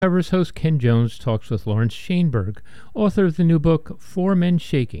Survivors host Ken Jones talks with Lawrence Shainberg, author of the new book, Four Men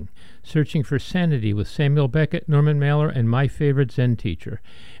Shaking, Searching for Sanity with Samuel Beckett, Norman Mailer, and My Favorite Zen Teacher.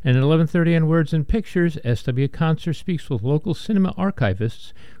 And at 11:30 on Words and Pictures, S.W. Concert speaks with local cinema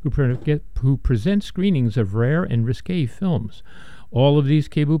archivists who present screenings of rare and risque films. All of these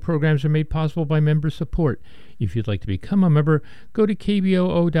KBOO programs are made possible by member support. If you'd like to become a member, go to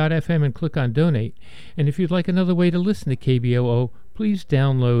kboo.fm and click on Donate. And if you'd like another way to listen to KBOO, please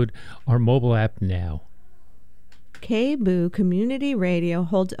download our mobile app now. KBOO Community Radio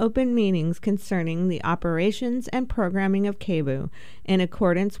holds open meetings concerning the operations and programming of KBOO in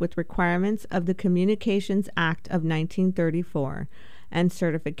accordance with requirements of the Communications Act of 1934 and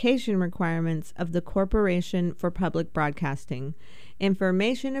certification requirements of the Corporation for Public Broadcasting.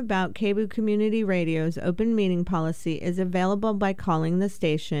 Information about KBOO Community Radio's open meeting policy is available by calling the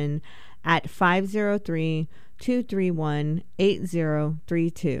station at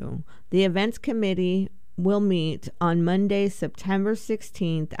 503-231-8032. The events committee will meet on Monday, September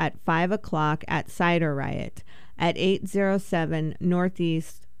 16th at 5 o'clock at Cider Riot at 807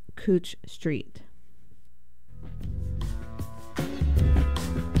 Northeast Cooch Street.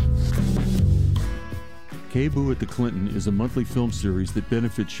 KBOO at the Clinton is a monthly film series that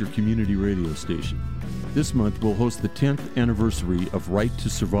benefits your community radio station. This month, we'll host the 10th anniversary of Right to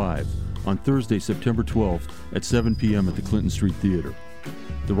Survive on Thursday, September 12th at 7 p.m. at the Clinton Street Theater.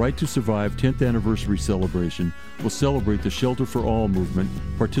 The Right to Survive 10th anniversary celebration will celebrate the Shelter for All movement,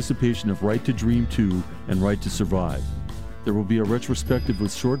 participation of Right to Dream 2, and Right to Survive. There will be a retrospective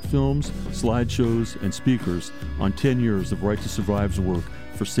with short films, slideshows, and speakers on 10 years of Right to Survive's work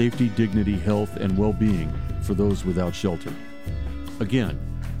for safety, dignity, health, and well-being for those without shelter. Again,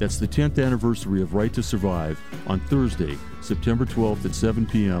 that's the 10th anniversary of Right to Survive on Thursday, September 12th at 7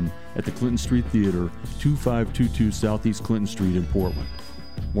 p.m. at the Clinton Street Theater, 2522 Southeast Clinton Street in Portland.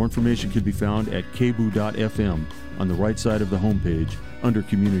 More information can be found at kboo.fm on the right side of the homepage under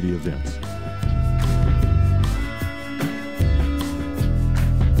Community Events.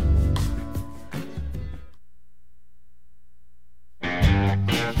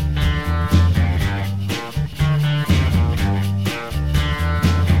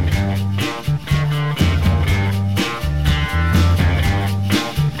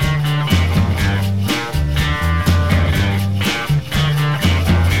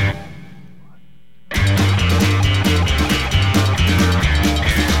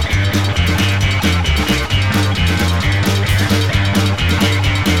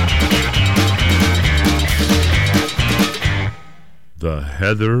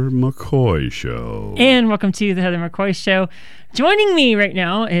 Heather McCoy Show. And welcome to the Heather McCoy Show. Joining me right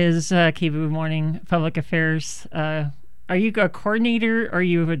now is KBOO Morning Public Affairs. Are you a coordinator or are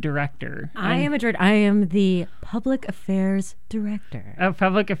you a director? I am a director. I am the Public Affairs Director. Oh,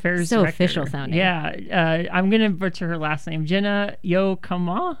 Public Affairs so Director. So official sounding. Yeah. I'm going to butcher her last name. Jenna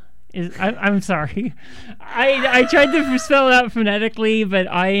Yokama? I'm sorry. I tried to spell it out phonetically, but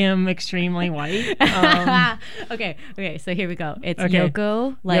I am extremely white. Okay. So here we go. It's okay.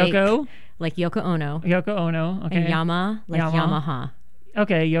 Yoko, like Yoko Ono. Yoko Ono. Okay. And Yama, like Yamaha.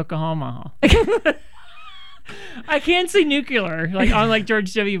 Okay, Yokohama. I can't say nuclear, like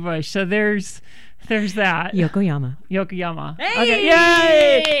George W. Bush. So there's that. Yokoyama. Hey! Okay.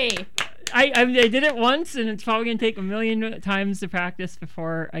 Yay! I did it once, and it's probably going to take a million times to practice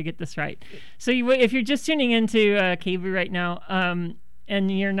before I get this right. So if you're just tuning into KBOO right now, and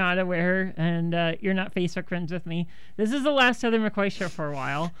you're not aware, and you're not Facebook friends with me, this is the last Heather McCoy Show for a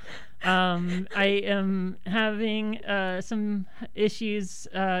while. I am having some issues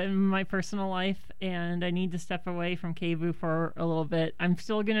in my personal life, and I need to step away from KBOO for a little bit. I'm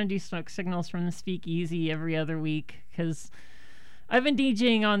still going to do smoke signals from the speakeasy every other week, because I've been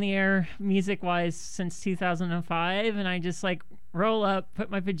DJing on the air music-wise since 2005, and I just roll up,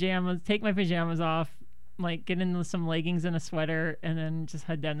 take my pajamas off, get into some leggings and a sweater, and then just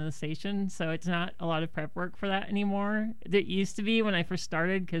head down to the station. So it's not a lot of prep work for that anymore. It used to be when I first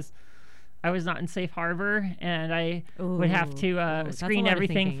started, because I was not in safe harbor, and I would have to screen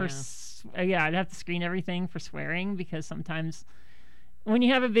everything I'd have to screen everything for swearing, because sometimes when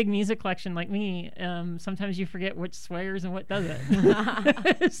you have a big music collection like me, sometimes you forget which swears and what doesn't.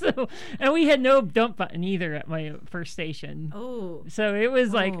 And we had no dump button either at my first station. Oh, so it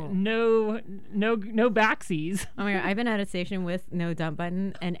was no backsies. Oh my God, I've been at a station with no dump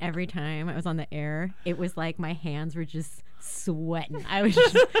button, and every time I was on the air, it was like my hands were just sweating. I was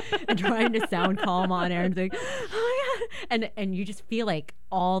just trying to sound calm on air and like, oh my God. And you just feel like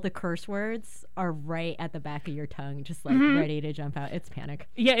all the curse words are right at the back of your tongue, just like ready to jump out. It's panic.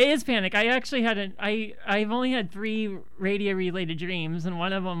 Yeah, it is panic. I actually had I've only had 3 radio related dreams, and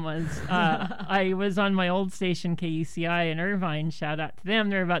one of them was I was on my old station KUCI in Irvine. Shout out to them.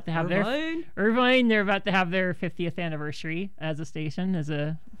 They're about to have Irvine. They're about to have their 50th anniversary as a station, as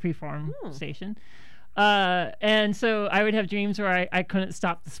a freeform station. And so I would have dreams where I couldn't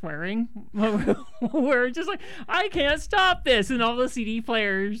stop the swearing. Where just like, I can't stop this. And all the CD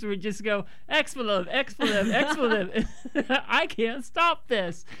players would just go, expletive, expletive, expletive. I can't stop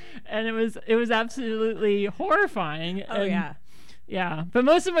this. And it was absolutely horrifying. Oh, yeah. Yeah. But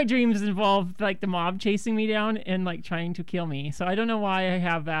most of my dreams involved like the mob chasing me down and like trying to kill me. So I don't know why I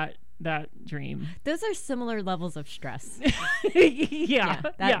have that dream. Those are similar levels of stress.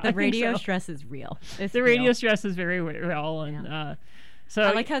 The radio stress is real. It's the radio stress is very real, and so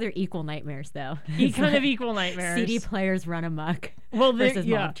I like how they're equal nightmares, though. Kind of equal nightmares. CD players run amok. Well, versus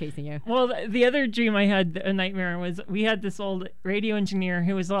mob chasing you. Well, the other dream I had, a nightmare, was we had this old radio engineer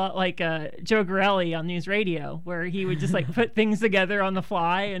who was a lot like Joe Gorelli on News Radio, where he would just like put things together on the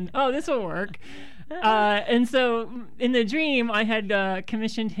fly, and this will work. And so in the dream, I had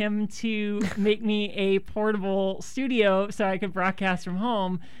commissioned him to make me a portable studio so I could broadcast from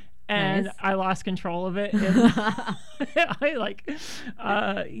home. And nice. I lost control of it. And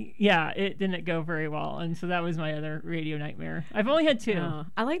it didn't go very well. And so that was my other radio nightmare. I've only had 2. Oh,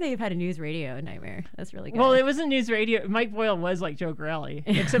 I like that you've had a news radio nightmare. That's really good. Well, it wasn't news radio. Mike Boyle was like Joe Gorelli,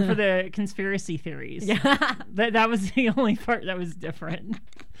 except for the conspiracy theories. Yeah. That was the only part that was different.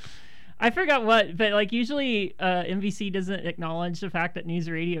 I forgot what, but like usually NBC doesn't acknowledge the fact that news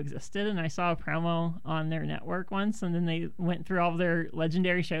radio existed, and I saw a promo on their network once, and then they went through all of their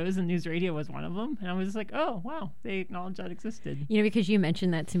legendary shows, and news radio was one of them, and I was like, oh wow, they acknowledged that existed. You know, because you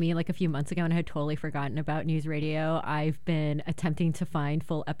mentioned that to me like a few months ago, and I had totally forgotten about news radio. I've been attempting to find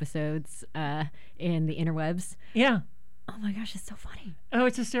full episodes in the interwebs. Yeah. Oh my gosh, it's so funny. Oh,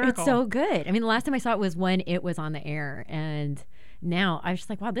 it's hysterical. It's so good. I mean, the last time I saw it was when it was on the air, and now I was just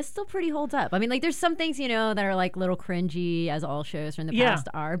like, wow, this still pretty holds up. I mean, like, there's some things, you know, that are like a little cringy, as all shows from the past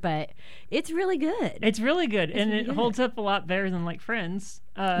are, but it's really good. It's really good, and it holds up a lot better than like Friends.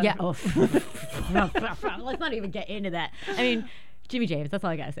 Yeah. Oh, let's not even get into that. I mean, Jimmy James. That's all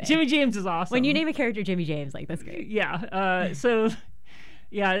I gotta say. Jimmy James is awesome. When you name a character Jimmy James, like, that's great. Yeah.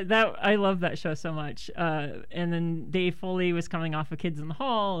 Yeah, that I love that show so much. And then Dave Foley was coming off of Kids in the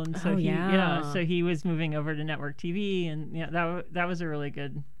Hall, and so so he was moving over to network TV, and that was a really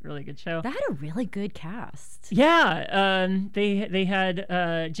good show. That had a really good cast. Yeah, they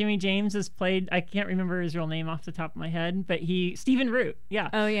had Jimmy James is played. I can't remember his real name off the top of my head, but Stephen Root. Yeah.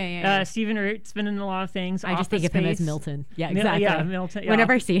 Oh yeah. Stephen Root's been in a lot of things. I just think of him as Milton. Yeah, exactly. Milton. Yeah.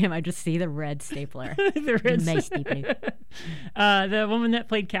 Whenever I see him, I just see the red stapler. The red nice stapling. The woman that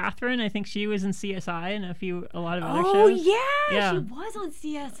played Catherine, I think she was in CSI and a lot of other shows. Oh yeah, she was on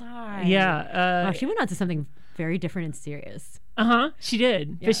CSI. Yeah. Wow, she went on to something very different and serious. She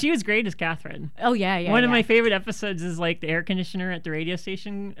did. Yeah. But she was great as Catherine. Oh yeah. One of my favorite episodes is like the air conditioner at the radio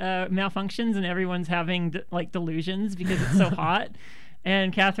station malfunctions, and everyone's having like delusions because it's so hot.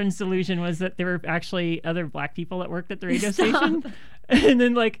 And Catherine's delusion was that there were actually other black people that worked at the radio station. And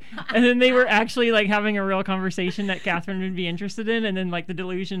then they were actually like having a real conversation that Catherine would be interested in. And then like the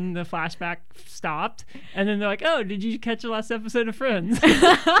delusion, the flashback stopped. And then they're like, oh, did you catch the last episode of Friends?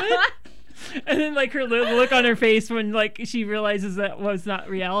 And then like her look on her face when like she realizes that was not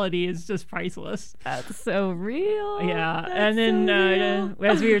reality is just priceless. That's so real. Yeah. And then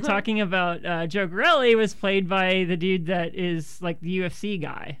as we were talking about, Joe Gorelli was played by the dude that is like the UFC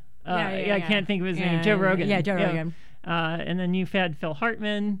guy. I can't think of his name. Joe Rogan. Yeah, Joe Rogan. And then you've had Phil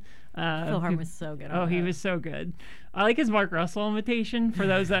Hartman. Phil Hartman was so good. He was so good. I like his Mark Russell imitation for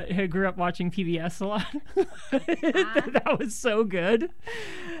those that grew up watching PBS a lot. That was so good.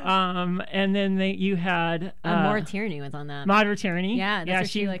 And then you had Maura Tierney was on that. Maura Tierney. Yeah, that's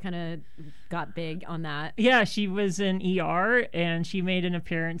she like kind of got big on that. Yeah, she was in ER, and she made an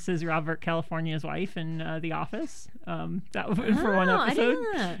appearance as Robert California's wife in The Office. That was for one episode. I didn't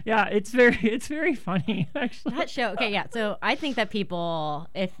know that. Yeah, it's very funny actually. That show. Okay, yeah. So I think that people,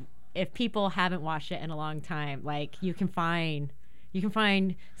 if people haven't watched it in a long time, like you can find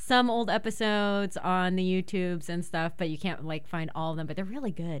some old episodes on the YouTubes and stuff, but you can't like find all of them, but they're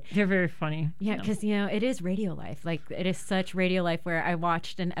really good. They're very funny. Yeah, because it is radio life. Like it is such radio life where I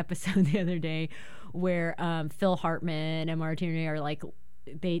watched an episode the other day where Phil Hartman and Maura Tierney are like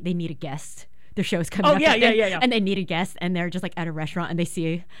they meet a guest their show's coming Oh, up. yeah. And they need a guest, and they're just like at a restaurant, and they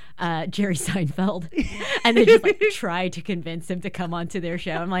see Jerry Seinfeld, and they just like try to convince him to come onto their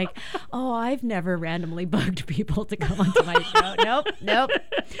show. I'm like, oh, I've never randomly bugged people to come onto my show. Nope.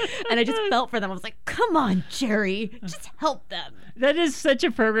 And I just felt for them. I was like, come on, Jerry, just help them. That is such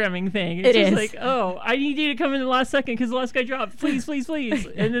a programming thing. It's It just is. like, oh, I need you to come in the last second because the last guy dropped. Please.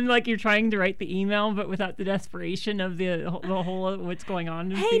 And then like you're trying to write the email, but without the desperation of the whole of what's going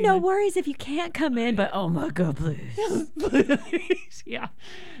on. Hey, no worries if you can't come in, but oh my God, please. Yeah,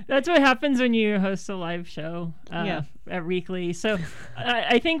 that's what happens when you host a live show at Weekly. So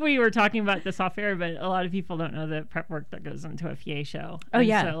I think we were talking about this off air, but a lot of people don't know the prep work that goes into a PA show. Oh, And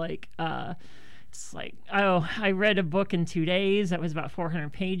yeah. So like, it's like, oh, I read a book in 2 days that was about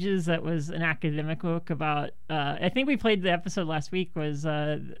 400 pages. That was an academic book about, I think we played the episode last week was,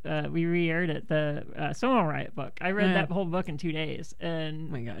 we re-aired it, the Stonewall Riot book. I read that whole book in 2 days. And,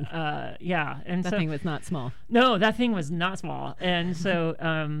 Oh my God. And That so, thing was not small. no, that thing was not small. And so,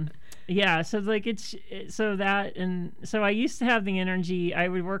 so like so I used to have the energy. I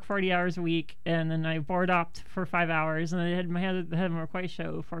would work 40 hours a week, and then I board opt for 5 hours, and I had my McCoy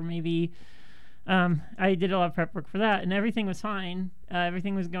show for maybe, I did a lot of prep work for that, and everything was fine.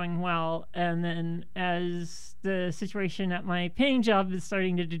 Everything was going well. And then as the situation at my paying job is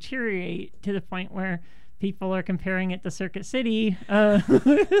starting to deteriorate to the point where people are comparing it to Circuit City,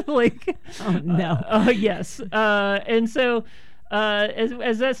 like, Oh, no. yes. And so,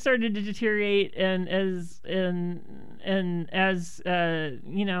 as that started to deteriorate, and as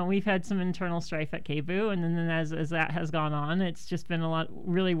we've had some internal strife at KBOO, and then as that has gone on, it's just been a lot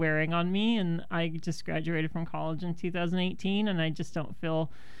really wearing on me. And I just graduated from college in 2018, and I just don't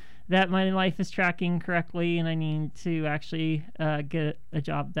feel that my life is tracking correctly, and I need to actually get a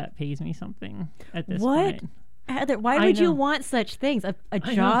job that pays me something at this point. Heather, why I would you know. want such things? A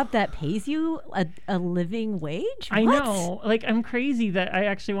job that pays you a living wage? I What? know, like, I'm crazy that I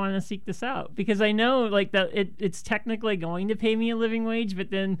actually want to seek this out, because I know like that it's technically going to pay me a living wage, but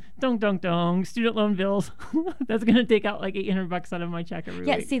then dong student loan bills, that's going to take out like $800 out of my check every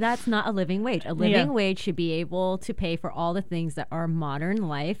Yeah, week. see, that's not a living wage. A living wage should be able to pay for all the things that are modern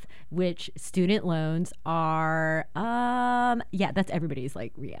life, which student loans are. That's everybody's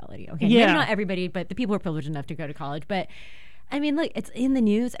like reality. Okay, Yeah. maybe not everybody, but the people who are privileged enough to go to college. But I mean, look, it's in the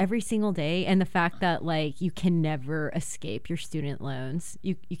news every single day, and the fact that like you can never escape your student loans,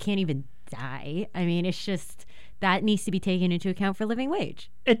 you can't even die. I mean, it's just that needs to be taken into account for living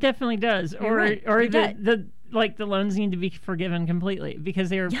wage. It definitely does. You're right. Or You're dead. the loans need to be forgiven completely because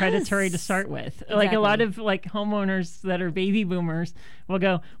they were predatory to Yes. start with. Like a lot of like homeowners that are baby boomers will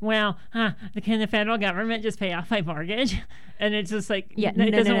go, well, can the federal government just pay off my mortgage? And it's just like,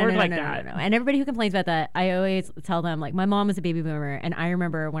 it doesn't work like that. No. And everybody who complains about that, I always tell them, like, my mom was a baby boomer, and I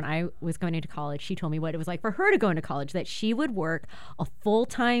remember when I was going into college, she told me what it was like for her to go into college, that she would work a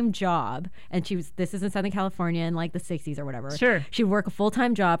full-time job, and this is in Southern California in like the 60s or whatever. Sure. She would work a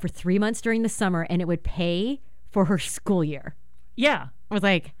full-time job for 3 months during the summer, and it would pay for her school year. Yeah. I was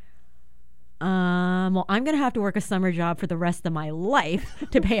like, well, I'm going to have to work a summer job for the rest of my life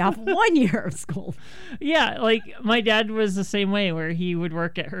to pay off 1 year of school. Yeah, like my dad was the same way, where he would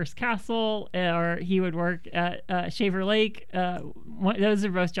work at Hearst Castle or he would work at Shaver Lake. Those are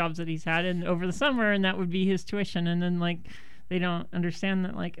both jobs that he's had, and over the summer, and that would be his tuition. And then like they don't understand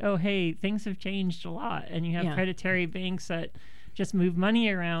that, like, oh, hey, things have changed a lot, and you have predatory banks that just move money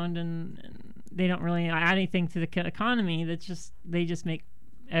around, and they don't really add anything to the economy. They just make,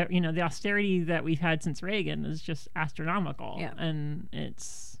 the austerity that we've had since Reagan is just astronomical. Yeah. And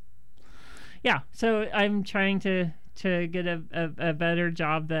it's, so I'm trying to get a better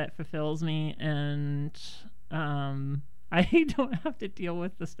job that fulfills me, and I don't have to deal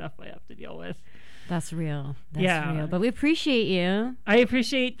with the stuff I have to deal with. That's real. That's Yeah. real. But we appreciate you. I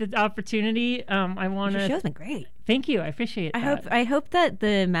appreciate the opportunity. I want Your to show's been great. thank you. I appreciate that. I hope that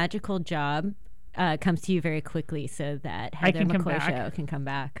the magical job comes to you very quickly, so that I Heather can come McCoy back. show can come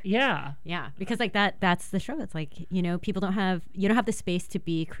back. Yeah. Yeah, because like that's the show. It's like, people don't have the space to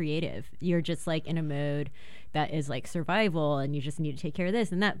be creative. You're just like in a mode that is like survival, and you just need to take care of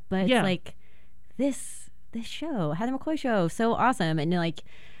this and that. But it's like this show, Heather McCoy show, so awesome. And like,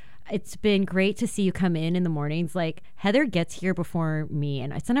 it's been great to see you come in the mornings. Like, Heather gets here before me,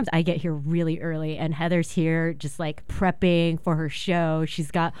 and sometimes I get here really early, and Heather's here just like prepping for her show.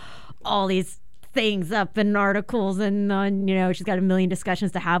 She's got all these things up in articles, and she's got a million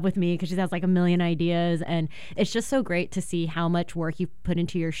discussions to have with me because she has like a million ideas, and it's just so great to see how much work you put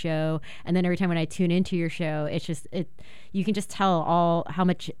into your show. And then every time when I tune into your show, it's just you can just tell how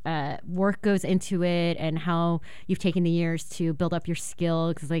much work goes into it, and how you've taken the years to build up your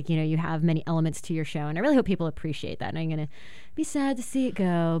skill, because you have many elements to your show, and I really hope people appreciate that. And I'm gonna be sad to see it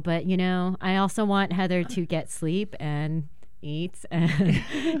go, but I also want Heather to get sleep and eat and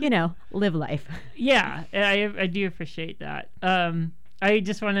live life. Yeah, I do appreciate that. I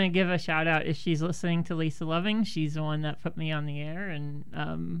just want to give a shout out if she's listening to Lisa Loving. She's the one that put me on the air, and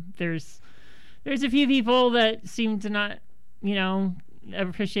there's a few people that seem to not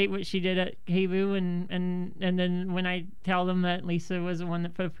appreciate what she did at KBOO, and then when I tell them that Lisa was the one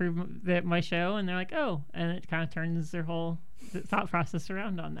that approved my show, and they're like, oh, and it kind of turns their whole thought process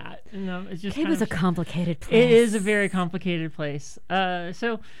around on that. It's just KBOO's a complicated place. It is a very complicated place.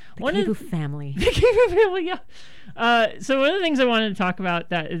 So the KBOO family. The KBOO family, yeah. So one of the things I wanted to talk about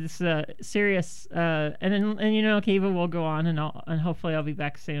that is serious, and KBOO will go on, and hopefully I'll be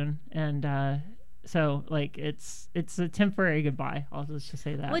back soon, and so it's a temporary goodbye. I'll just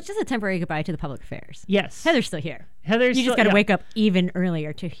say that. Well, it's just a temporary goodbye to the public affairs. Yes. Heather's still here. You just got to wake up even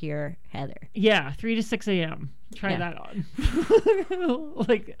earlier to hear Heather. Yeah, 3 to 6 a.m. Try that on.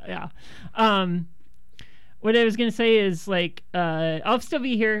 What I was gonna say is I'll still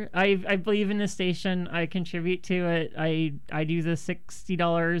be here. I believe in this station. I contribute to it. I do the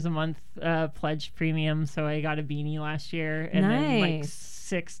 $60 a month pledge premium. So I got a beanie last year, and then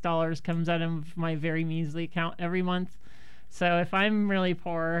 $6 comes out of my very measly account every month. So if I'm really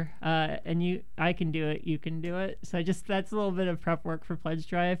poor and I can do it, you can do it. So that's a little bit of prep work for Pledge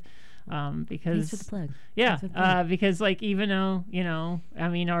Drive. Because thanks for the plug. Yeah, because even though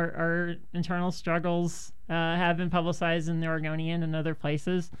our internal struggles have been publicized in the Oregonian and other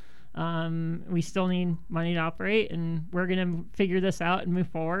places, we still need money to operate, and we're gonna figure this out and move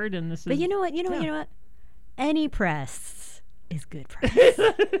forward. And but you know what? Any press is good press,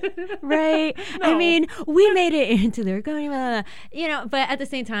 right? No. We made it into the Oregonian, but at the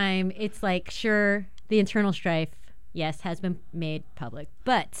same time, it's sure, the internal strife, yes, has been made public,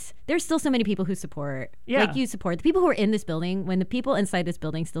 but there's still so many people who support. Yeah. You support the people who are in this building. When the people inside this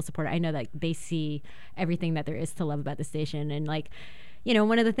building still support it, I know that they see everything that there is to love about the station. And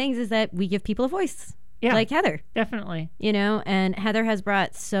one of the things is that we give people a voice. Yeah, like Heather. Definitely. And Heather has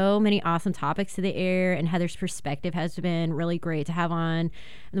brought so many awesome topics to the air, and Heather's perspective has been really great to have on in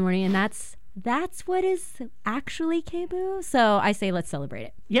the morning. And that's what is actually KBOO. So I say let's celebrate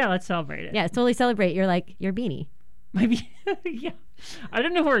it. Yeah, let's celebrate it. Yeah, totally celebrate your beanie. Maybe, yeah. I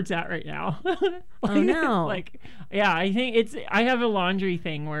don't know where it's at right now. Oh no! I think I have a laundry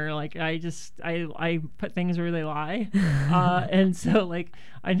thing where I put things where they lie, and so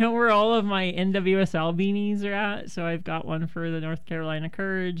I know where all of my NWSL beanies are at. So I've got one for the North Carolina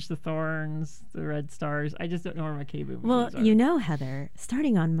Courage, the Thorns, the Red Stars. I just don't know where my KBOO beanies are. Heather,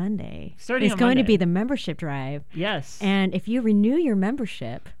 starting on Monday, it's going to be the membership drive. Yes, and if you renew your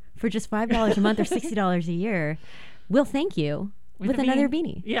membership for just $5 a month or $60 a year, we'll thank you with another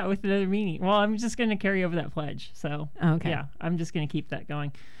beanie. Yeah, with another beanie. Well, I'm just going to carry over that pledge. So, yeah, I'm just going to keep that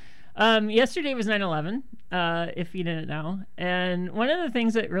going. Yesterday was 9/11, if you didn't know. And one of the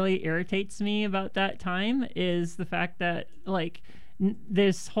things that really irritates me about that time is the fact that,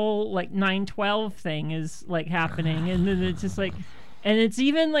 this whole, 9/12 thing is, happening. And then it's just, and it's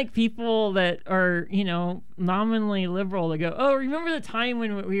even people that are, nominally liberal that go, oh, remember the time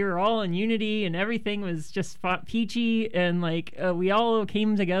when we were all in unity and everything was just peachy and we all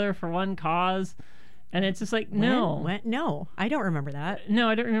came together for one cause. And it's just no. No, I don't remember that. No,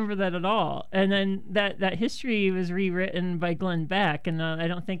 I don't remember that at all. And then that history was rewritten by Glenn Beck, and I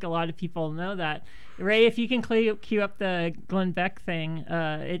don't think a lot of people know that. Ray, if you can cue up the Glenn Beck thing,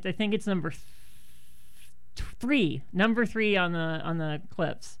 I think it's number 3 on the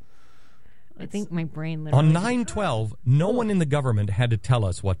clips. I think my brain literally... On 9/12, no one in the government had to tell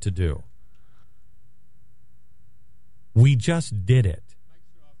us what to do. We just did it.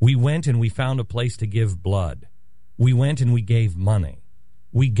 We went and we found a place to give blood. We went and we gave money.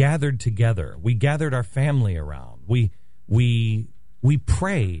 We gathered together. We gathered our family around. We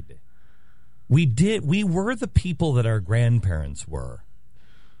prayed. We were the people that our grandparents were.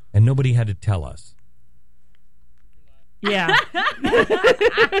 And nobody had to tell us. Yeah.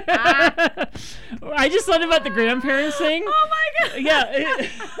 I just thought about the grandparents thing. Oh my God. Yeah.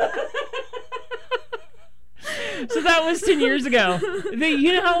 So that was 10 years ago.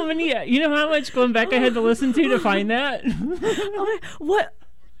 You know how much Glenn Beck I had to listen to find that?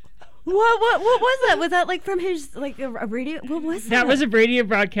 What was that? Was that like from his like a radio? What was that? That was a radio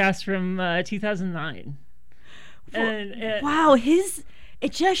broadcast from 2009. And wow,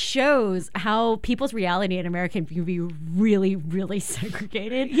 it just shows how people's reality in America can be really, really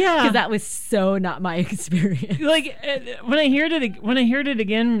segregated. Yeah, because that was so not my experience. Like when I heard it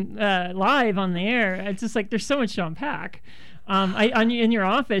again live on the air, it's just like there's so much to unpack. In your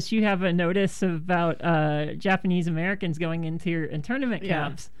office, you have a notice about Japanese Americans going into tournament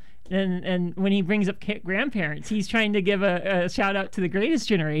camps. And when he brings up grandparents, he's trying to give a shout out to the greatest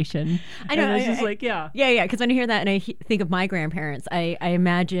generation. I know. It's just like, yeah. Because when I hear that and I think of my grandparents, I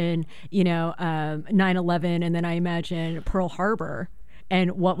imagine, 9/11, and then I imagine Pearl Harbor.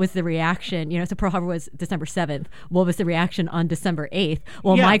 And what was the reaction? So Pearl Harbor was December 7th. What was the reaction on December 8th?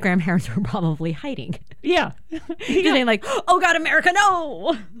 Well, my grandparents were probably hiding. Yeah. Saying like, oh God, America,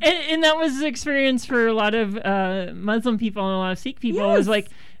 no! And that was the experience for a lot of Muslim people and a lot of Sikh people. Yes. It was like,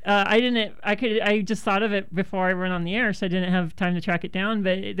 I just thought of it before I went on the air, so I didn't have time to track it down.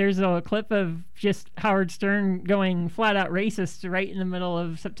 But there's a clip of just Howard Stern going flat out racist right in the middle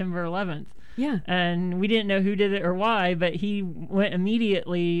of September 11th. Yeah. And we didn't know who did it or why, but he went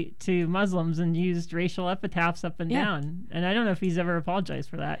immediately to Muslims and used racial epitaphs up and down. And I don't know if he's ever apologized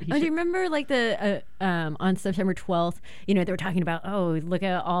for that. Do you remember like the on September 12th, they were talking about, look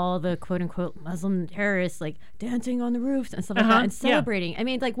at all the quote unquote Muslim terrorists like dancing on the roofs and stuff like that and celebrating. I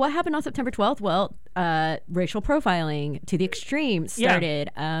mean, like what happened on September 12th? Well, racial profiling to the extreme started.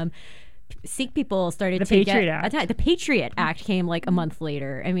 Sikh people started the to Patriot Act. attacked. The Patriot Act came like a month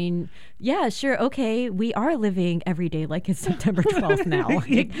later. I mean, yeah, sure, okay, we are living every day like it's September 12th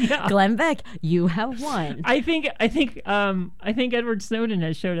now. Glenn Beck, you have won. I think Edward Snowden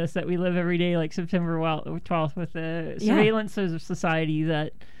has showed us that we live every day like September 12th with the surveillance of society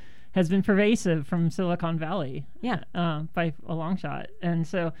that has been pervasive from Silicon Valley. By a long shot. And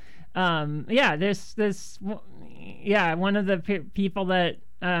so, there's this. One of the people that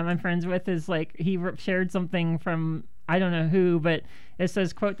I'm friends with is like he shared something from I don't know who, but it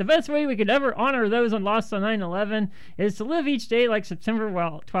says, quote, the best way we could ever honor those lost on 9/11 is to live each day like September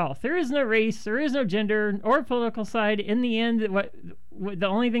 12th. There is no race, there is no gender or political side. In the end, the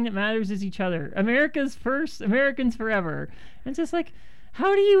only thing that matters is each other. America's first, Americans forever. And it's just like,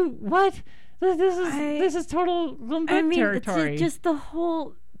 how do you what? This is total Limbeck territory. It's just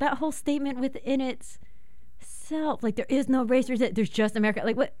that whole statement within its like there is no race, there's just America.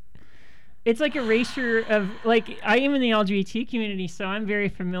 Like what? It's like erasure of like I am in the LGBT community, so I'm very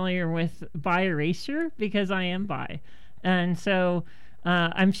familiar with bi erasure because I am bi, and so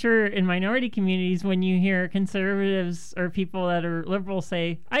I'm sure in minority communities when you hear conservatives or people that are liberal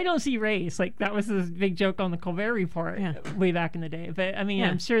say I don't see race, like that was this big joke on the Colbert Report way back in the day. But I mean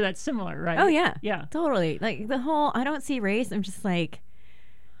I'm sure that's similar, right? Oh yeah, totally. Like the whole I don't see race. I'm just like.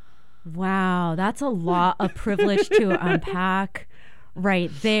 Wow, that's a lot of privilege to unpack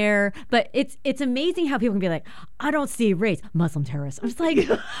right there. But it's amazing how people can be like, I don't see race, Muslim terrorists. I'm just like,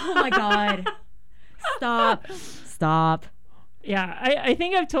 oh my God. Stop. Yeah, I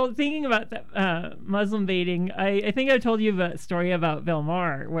think thinking about that Muslim baiting, I think I've told you a story about Bill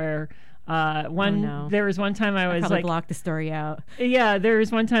Maher where there was one time I was probably like block the story out. Yeah, there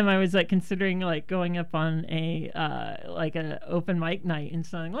was one time I was like considering like going up on a open mic night and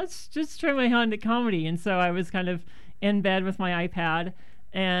saying let's just try my hand at comedy. And so I was kind of in bed with my iPad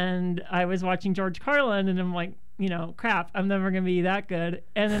and I was watching George Carlin and I'm like, crap, I'm never gonna be that good.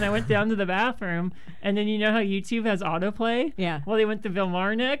 And then I went down to the bathroom and then how YouTube has autoplay? Yeah. Well, they went to Bill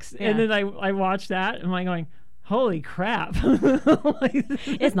Maher next and then I watched that and I'm like going, holy crap.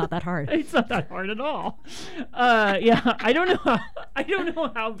 It's not that hard. It's not that hard at all. I don't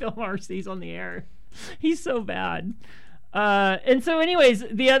know how Bill Maher stays on the air. He's so bad. And so anyways,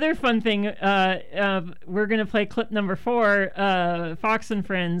 the other fun thing, we're going to play clip number 4, Fox and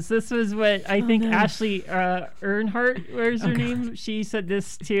Friends. This was what I think Ashley Earnhardt, where's her name? She said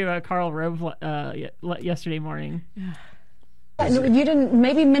this to Karl Rove yesterday morning.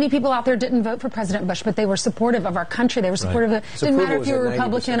 Maybe many people out there didn't vote for President Bush, but they were supportive of our country. They were supportive of it. Didn't matter if you were a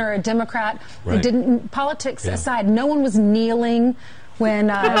Republican or a Democrat. Right. It didn't, politics aside, no one was kneeling when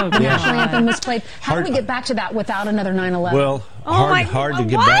the national anthem was played. How do we get back to that without another 9/11? Well, hard to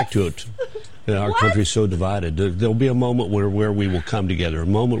get back to it. Our country's so divided. There'll be a moment where we will come together, a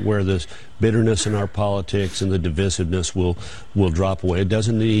moment where this bitterness in our politics and the divisiveness will drop away. It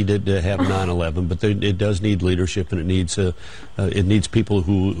doesn't need to have 9/11, but it does need leadership, and it needs people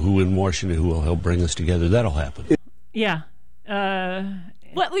who in Washington who will help bring us together. That'll happen. Yeah.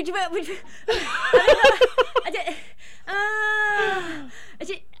 What would you?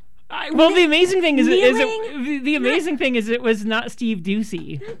 Well, the amazing thing is Kneeling? it was not Steve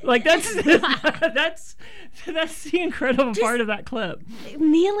Ducey. Like that's that's the incredible part of that clip.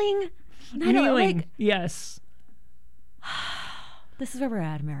 Kneeling. Kneeling. Yes. This is where we're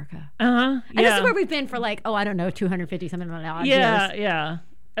at, America. And this is where we've been for 250 something odd years. Yeah.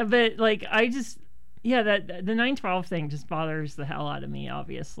 But I just that the 9/12 thing just bothers the hell out of me,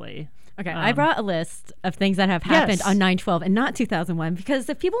 obviously. Okay, I brought a list of things that have happened on 9/12 and not 2001, because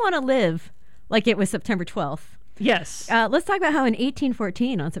if people want to live like it was September 12th. Yes. Let's talk about how in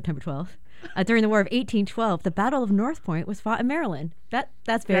 1814 on September 12th, during the War of 1812, the Battle of North Point was fought in Maryland.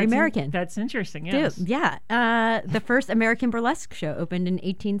 That's very American. That's interesting. Yes. Dude, yeah. The first American burlesque show opened in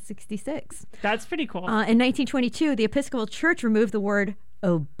 1866. That's pretty cool. In 1922, the Episcopal Church removed the word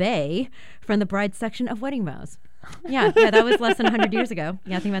obey from the bride's section of wedding vows. Yeah, that was less than 100 years ago.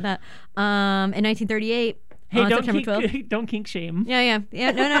 Yeah, think about that. In 1938, hey, on September 12th. Don't kink shame. Yeah.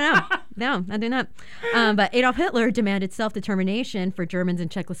 No, not doing that. But Adolf Hitler demanded self-determination for Germans in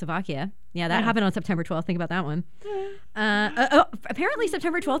Czechoslovakia. Yeah, that happened on September 12th. Think about that one. Apparently,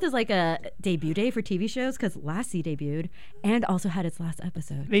 September 12th is like a debut day for TV shows, because Lassie debuted and also had its last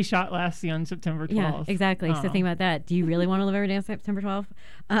episode. They shot Lassie on September 12th. Yeah, exactly. So think about that. Do you really want to live every day on September 12th?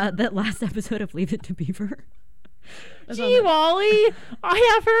 That last episode of Leave It to Beaver. Gee, Wally,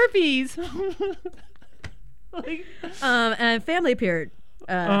 I have herpes. And Family appeared.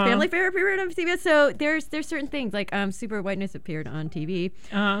 Family Fair appeared on CBS. So there's certain things like Super Whiteness appeared on TV.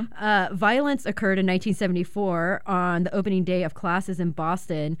 Violence occurred in 1974 on the opening day of classes in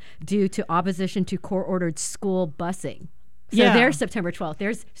Boston due to opposition to court-ordered school busing. So there's September 12th.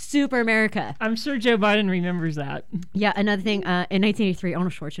 There's Super America. I'm sure Joe Biden remembers that. Yeah, another thing, in 1983,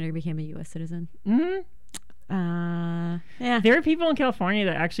 Arnold Schwarzenegger became a U.S. citizen. Mm-hmm. Yeah. There are people in California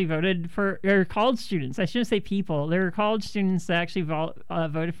that actually voted for, or college students. I shouldn't say people. There were college students that actually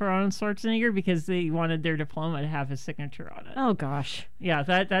voted for Arnold Schwarzenegger because they wanted their diploma to have his signature on it. Oh gosh. Yeah,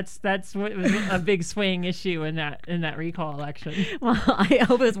 that's what was a big swaying issue in that recall election. Well, I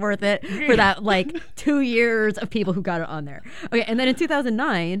hope it was worth it for that 2 years of people who got it on there. Okay, and then in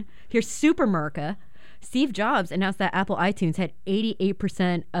 2009, here's Super America. Steve Jobs announced that Apple iTunes had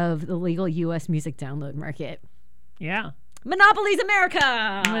 88% of the legal U.S. music download market. Yeah. Monopolies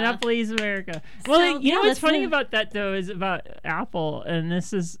America! Monopolies America. Well, you know what's funny about that, though, is about Apple, and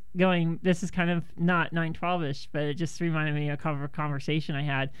this is kind of not 9/12-ish, but it just reminded me of a conversation I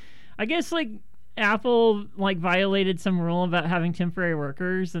had. I guess, Apple violated some rule about having temporary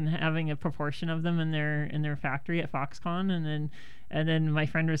workers and having a proportion of them in their factory at Foxconn, and then my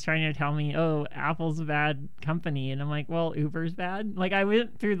friend was trying to tell me, oh, Apple's a bad company, and I'm like, well, Uber's bad. I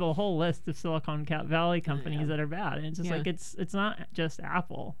went through the whole list of Silicon Valley companies that are bad, and it's just it's not just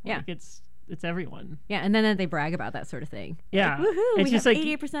Apple. Yeah. It's everyone. Yeah, and then they brag about that sort of thing. Yeah. Woohoo, it's we just have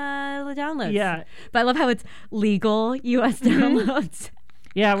 88% of the downloads. Yeah. But I love how it's legal U.S. downloads.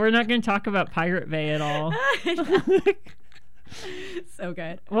 Yeah, we're not going to talk about Pirate Bay at all. So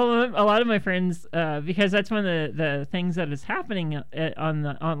good. Well, a lot of my friends, because that's one of the things that is happening on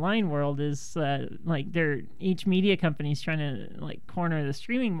the online world is each media company is trying to corner the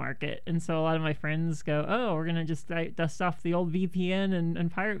streaming market, and so a lot of my friends go, oh, we're gonna just dust off the old VPN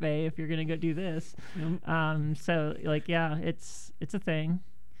and Pirate Bay if you're gonna go do this. So it's a thing.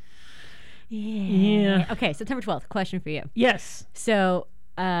 Yeah. Okay, September 12th. Question for you. Yes. So,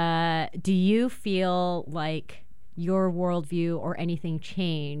 do you feel like your worldview or anything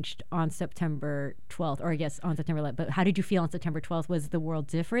changed on September 12th, or I guess on September 11th, but how did you feel on September 12th? Was the world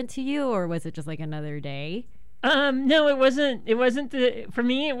different to you, or was it just another day? No, it wasn't. For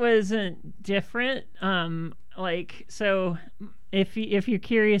me, it wasn't different. So if you're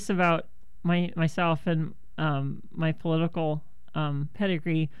curious about myself and my political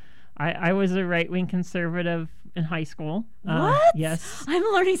pedigree, I was a right-wing conservative in high school. What? Yes. I'm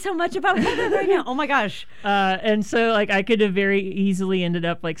learning so much about women right now. Oh my gosh. And so I could have very easily ended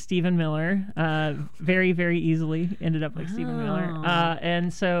up like Stephen Miller. Very, very easily ended up like Stephen Miller.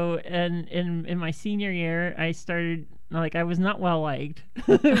 And so in my senior year, I started I was not well liked.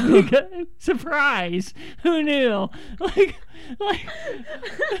 Surprise! Who knew?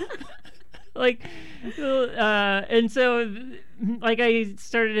 And so I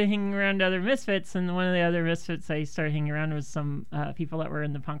started hanging around other misfits, and one of the other misfits I started hanging around was some people that were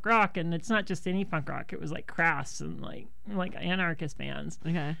in the punk rock, and it's not just any punk rock, it was Crass and like anarchist bands.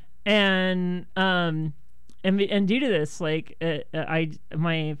 Okay. And due to this,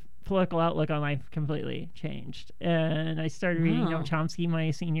 my political outlook on life completely changed, and I started reading Noam Chomsky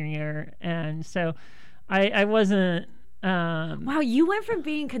my senior year, and so I wasn't Wow, you went from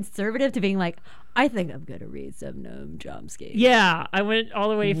being conservative to being like, I think I'm gonna read some Noam Chomsky. Yeah, I went all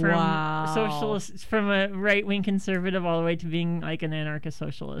the way from socialist, from a right-wing conservative, all the way to being like an anarchist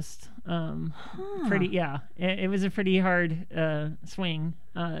socialist. Pretty, yeah. It was a pretty hard swing,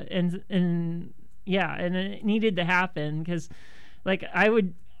 and yeah, and it needed to happen because, like, I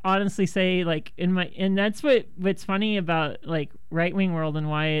would honestly say, like, and that's what's funny about like right-wing world and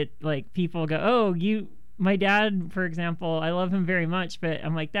why it, like, people go, oh, my dad, for example, I love him very much, but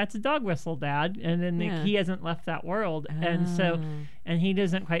I'm like, that's a dog whistle, Dad. And then he hasn't left that world. And so, and he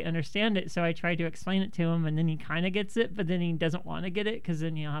doesn't quite understand it. So I try to explain it to him, and then he kind of gets it, but then he doesn't want to get it because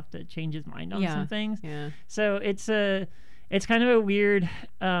then you'll have to change his mind on some things. Yeah. So it's kind of a weird,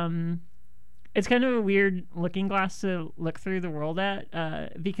 it's kind of a weird looking glass to look through the world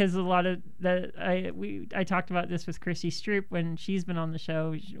at, because a lot of I talked about this with Chrissy Stroop when she's been on the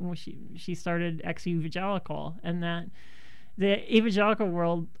show. She started ex-evangelical, and that the evangelical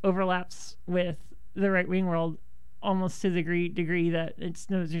world overlaps with the right wing world almost to the degree that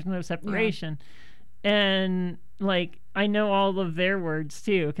there's no separation, and like I know all of their words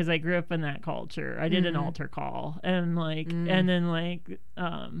too because I grew up in that culture. I did an altar call, and like and then like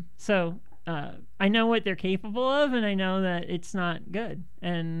so. I know what they're capable of, and I know that it's not good.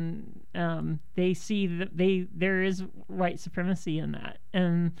 And they see that there is white supremacy in that.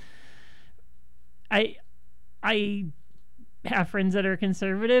 And I have friends that are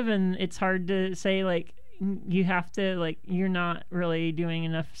conservative, and it's hard to say, like, you have to, like, you're not really doing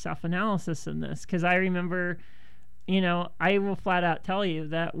enough self-analysis in this. Because I remember, I will flat out tell you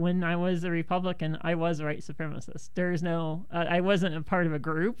that when I was a Republican, I was a white supremacist. There's no, I wasn't a part of a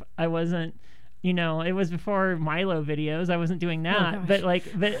group. I wasn't, it was before Milo videos. I wasn't doing that. But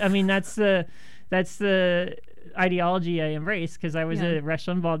I mean, that's the ideology I embraced because I was a Rush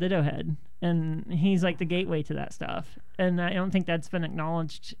Limbaugh ditto head. And he's like the gateway to that stuff. And I don't think that's been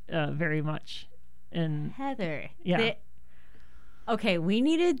acknowledged very much. And Heather. Yeah. Okay, we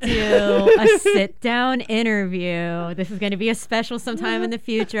need to do a sit-down interview. This is going to be a special sometime in the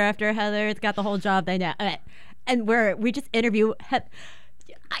future after Heather's got the whole job they know. And we just interview how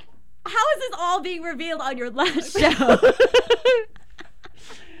is this all being revealed on your last show?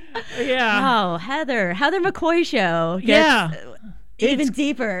 Yeah. Oh, Heather McCoy show. Even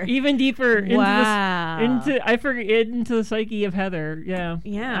deeper into the psyche of Heather. Yeah.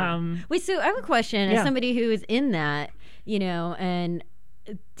 Wait, so I have a question as somebody who is in that, and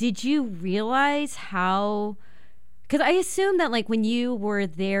did you realize how, because I assume that like when you were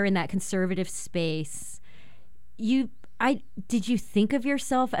there in that conservative space, did you think of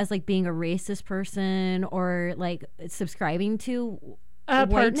yourself as like being a racist person or like subscribing to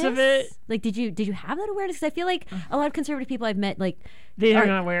parts of it? Like, did you have that awareness? Because I feel like a lot of conservative people I've met, like, they're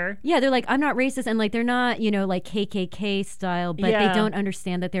not aware. Yeah, they're like, I'm not racist, and like they're not, like KKK style, but they don't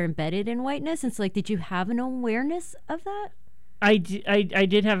understand that they're embedded in whiteness. And so, like, did you have an awareness of that? I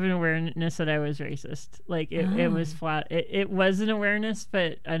did have an awareness that I was racist. Like it was flat. It was an awareness,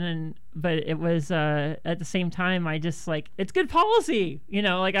 but it was at the same time I just like it's good policy.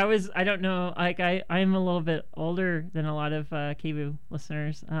 Like I don't know. Like I'm a little bit older than a lot of KBOO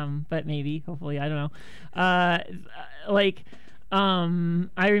listeners. But maybe hopefully I don't know. I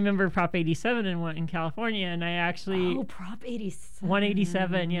remember Prop 87 in California, and I actually Prop 87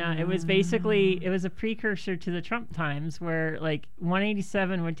 187. Yeah, it was basically a precursor to the Trump times, where like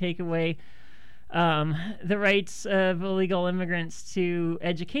 187 would take away the rights of illegal immigrants to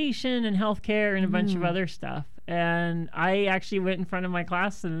education and healthcare and a bunch of other stuff. And I actually went in front of my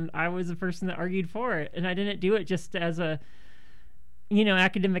class, and I was the person that argued for it, and I didn't do it just as a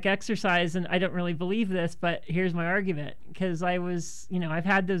academic exercise, and I don't really believe this, but here's my argument. Because I was, I've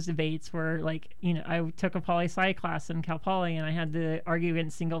had those debates where, like, I took a poli-sci class in Cal Poly, and I had to argue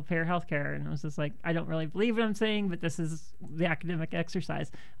against single-payer healthcare, and I was just like, I don't really believe what I'm saying, but this is the academic exercise.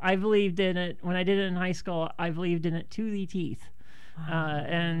 I believed in it when I did it in high school. I believed in it to the teeth.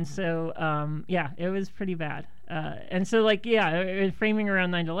 And so, it was pretty bad. And so, like, framing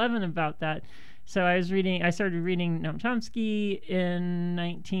around 9/11 about that. So I started reading Noam Chomsky in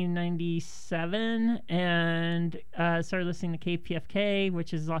 1997 and started listening to KPFK,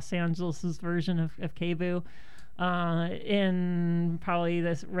 which is Los Angeles' version of KBOO, in probably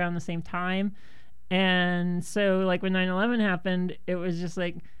around the same time. And so like when 9/11 happened, it was just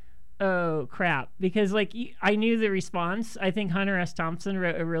like, oh crap, because like I knew the response. I think Hunter S. Thompson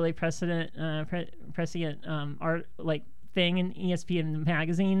wrote a really prescient art like thing in ESPN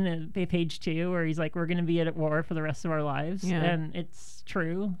magazine, page 2, where he's like, we're going to be at war for the rest of our lives. And it's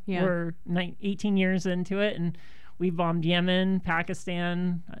true. We're 18 years into it, and we bombed Yemen,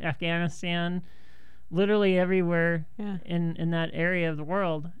 Pakistan, Afghanistan, literally everywhere Yeah. in that area of the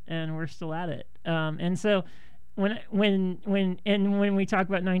world, and we're still at it. And so when we talk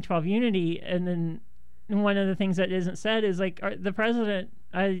about 9/12 unity, and then one of the things that isn't said is like the president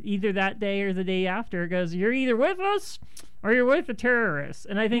either that day or the day after goes, "You're either with us or you're with the terrorists,"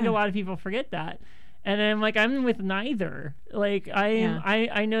 and I think a lot of people forget that. And I'm like, I'm with neither. Like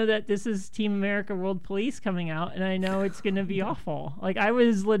I know that this is Team America World Police coming out, and I know it's going to be awful. Like I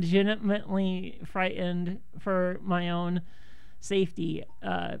was legitimately frightened for my own safety,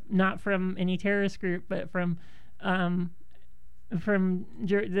 not from any terrorist group, but from the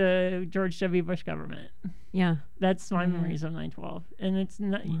George W. Bush government. Yeah, that's my memories of 9/12, and it's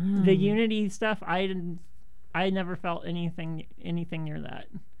not the unity stuff. I never felt anything near that.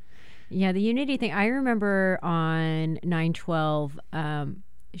 Yeah, the unity thing. I remember on 9/12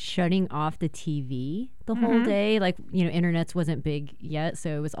 shutting off the TV the whole day. Like, internets wasn't big yet,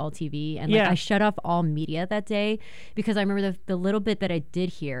 so it was all TV. And I shut off all media that day because I remember the little bit that I did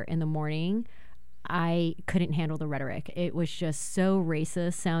hear in the morning, I couldn't handle the rhetoric. It was just so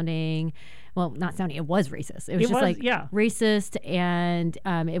racist sounding. Well, not sounding, it was racist. It was racist, and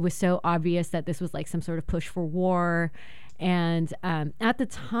it was so obvious that this was like some sort of push for war. And at the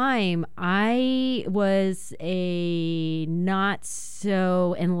time, I was a not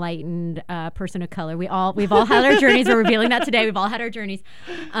so enlightened person of color. We've all had our journeys. We're revealing that today. We've all had our journeys.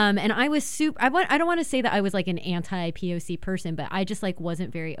 And I was I don't want to say that I was like an anti-POC person, but I just like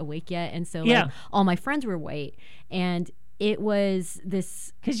wasn't very awake yet. And so all my friends were white, and it was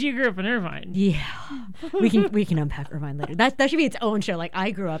this because you grew up in Irvine. Yeah, we can unpack Irvine later. That should be its own show. Like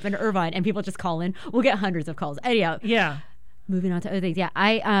I grew up in Irvine, and people just call in. We'll get hundreds of calls. Anyhow, moving on to other things. Yeah,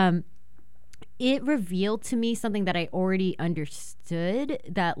 it revealed to me something that I already understood,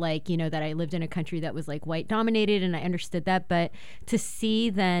 that that I lived in a country that was like white dominated, and I understood that. But to see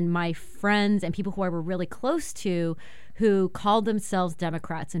then my friends and people who I were really close to, who called themselves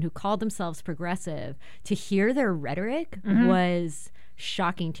Democrats and who called themselves progressive, to hear their rhetoric was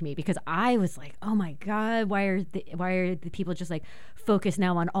shocking to me, because I was like, oh my God, why are the people just like focused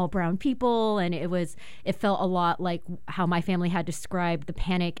now on all brown people? And it felt a lot like how my family had described the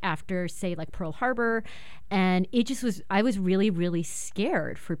panic after, say, like Pearl Harbor. And it just was, I was really, really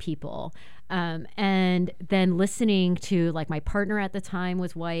scared for people. And then listening to like my partner at the time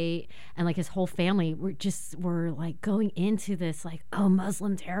was white, and like his whole family were like going into this like, oh,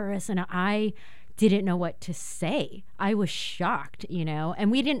 Muslim terrorists. And I didn't know what to say. I was shocked, and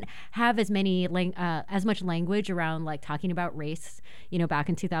we didn't have as much language around like talking about race, back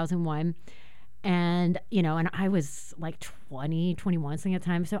in 2001. And, and I was like 20, 21 something at the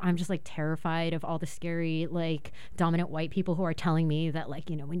time. So I'm just like terrified of all the scary, like dominant white people who are telling me that like,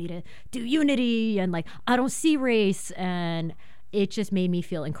 we need to do unity, and like, I don't see race. And it just made me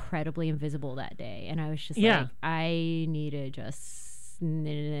feel incredibly invisible that day. And I was just like, I need to just,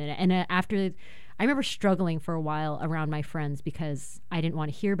 and after, I remember struggling for a while around my friends because I didn't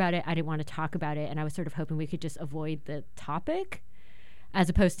want to hear about it. I didn't want to talk about it. And I was sort of hoping we could just avoid the topic, as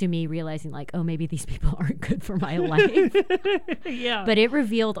opposed to me realizing like, oh, maybe these people aren't good for my life. But it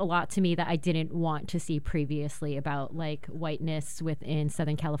revealed a lot to me that I didn't want to see previously about like whiteness within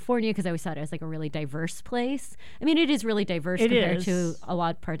Southern California, because I always thought it was like a really diverse place. I mean, it is really diverse compared to a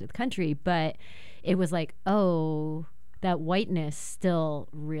lot of parts of the country, but it was like, oh, that whiteness still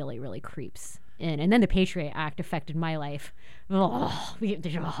really, really creeps in. And then the Patriot Act affected my life. I mean,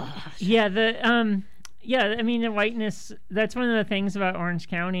 the whiteness, that's one of the things about Orange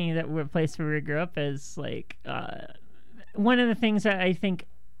County, that we're a place where we grew up, is like one of the things that I think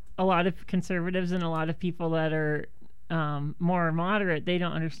a lot of conservatives and a lot of people that are more moderate, they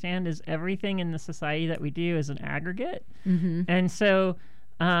don't understand, is everything in the society that we do is an aggregate. And so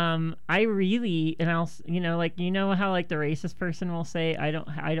I really, and I'll, like, how like the racist person will say,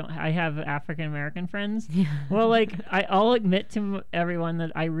 I have African American friends. Well, like I'll admit to everyone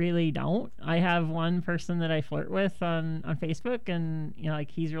that I really don't. I have one person that I flirt with on Facebook, and like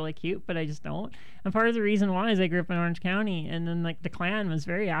he's really cute, but I just don't. And part of the reason why is I grew up in Orange County, and then like the Klan was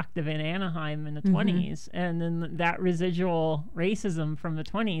very active in Anaheim in the 20s, and then that residual racism from the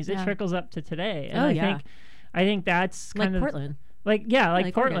 20s, it trickles up to today. And I think that's kind of Portland. Like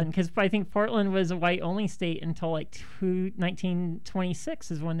Portland, because I think Portland was a white-only state until like 1926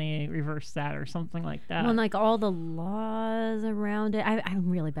 is when they reversed that, or something like that. Well, and like all the laws around it,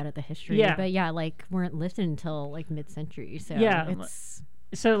 I'm really bad at the history, but like weren't lifted until like mid-century. So it's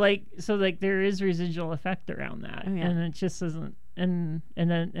so there is residual effect around that, and it just isn't. And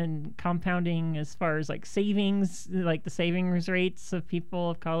then compounding as far as like savings, like the savings rates of people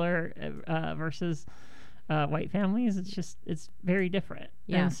of color versus white families, it's very different.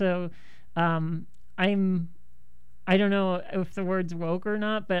 And so I don't know if the word's woke or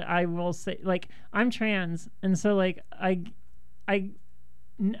not, but I will say, like, I'm trans, and so like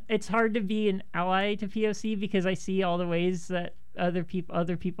it's hard to be an ally to POC because I see all the ways that other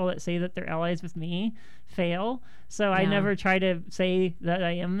people that say that they're allies with me fail. So I never try to say that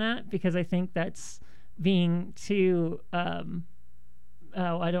I am that, because I think that's being too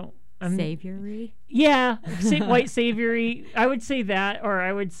saviory. Yeah, white saviory. I would say that, or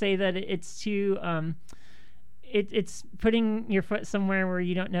I would say that it's too it's putting your foot somewhere where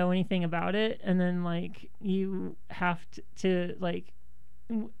you don't know anything about it, and then like you have to like,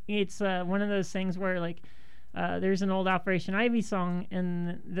 it's one of those things where like there's an old Operation Ivy song,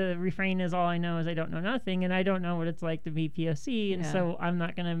 and the refrain is, all I know is I don't know nothing, and I don't know what it's like to be POC, and so I'm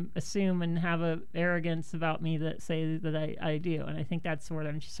not going to assume and have a arrogance about me that say that I do. And I think that's what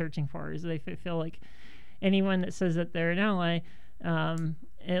I'm searching for, is they feel like anyone that says that they're an ally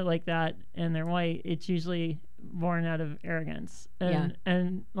like that and they're white, it's usually born out of arrogance.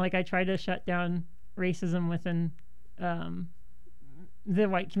 And like I try to shut down racism within the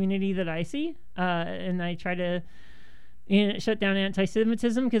white community that I see, and I try to shut down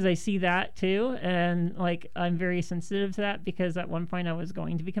anti-Semitism because I see that too, and like I'm very sensitive to that because at one point I was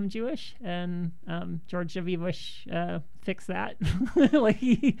going to become Jewish, and George W. Bush fixed that. Like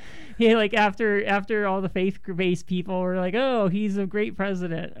he like after all the faith-based people were like, oh, he's a great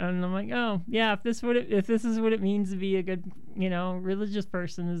president, and I'm like, oh yeah, if this is what it means to be a good religious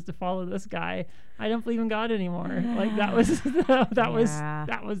person, is to follow this guy, I don't believe in God anymore. Like that was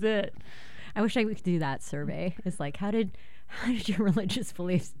that was it. I wish I could do that survey. It's like, how did your religious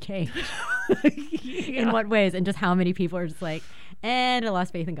beliefs change? In what ways? And just how many people are just like, and I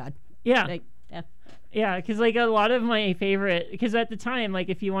lost faith in God. Yeah. Like, yeah, because like a lot of my favorite, because at the time, like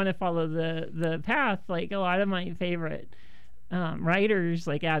if you want to follow the path, like a lot of my favorite writers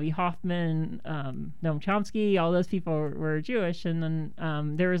like Abby Hoffman, Noam Chomsky, all those people were Jewish, and then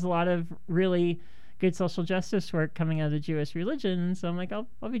there was a lot of really good social justice work coming out of the Jewish religion. So I'm like, I'll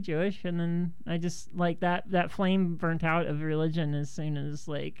be Jewish. And then I just like that flame burnt out of religion as soon as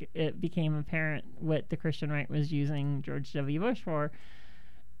like it became apparent what the Christian right was using George W. Bush for.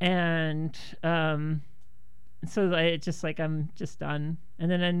 And so it's just like, I'm just done. And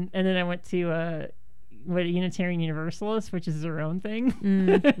then I went to Unitarian Universalist, which is their own thing,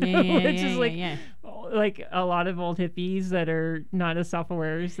 which is like a lot of old hippies that are not as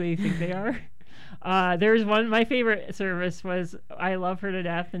self-aware as they think they are. There's one, my favorite service was, I love her to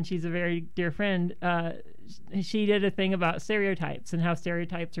death, and she's a very dear friend. She did a thing about stereotypes and how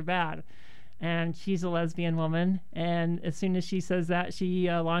stereotypes are bad. And she's a lesbian woman. And as soon as she says that, she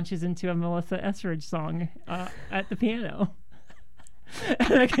launches into a Melissa Etheridge song at the piano.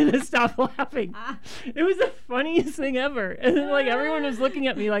 And I couldn't stop laughing. It was the funniest thing ever. And then like everyone was looking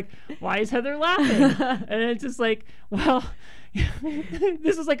at me like, why is Heather laughing? And it's just like, well,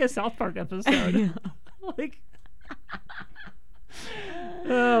 this is like a South Park episode. Like,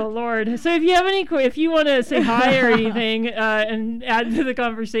 oh Lord. So if you have if you want to say hi or anything and add to the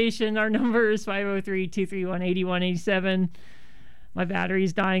conversation, our number is 503-231-8187. My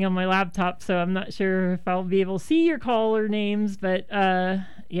battery's dying on my laptop, so I'm not sure if I'll be able to see your caller names, but so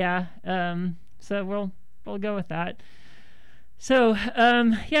we'll go with that. So,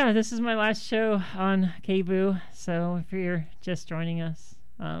 this is my last show on KBOO. So if you're just joining us,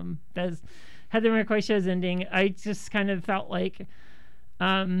 that's Heather McCoy show's ending. I just kind of felt like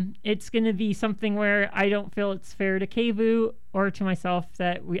it's going to be something where I don't feel it's fair to KBOO or to myself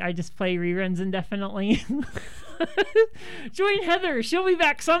that I just play reruns indefinitely. Join Heather. She'll be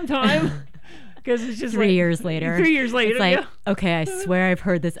back sometime. Because it's just 3 years later. 3 years later. It's like, okay, I swear I've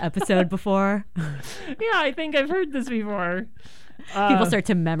heard this episode before. Yeah, I think I've heard this before. People start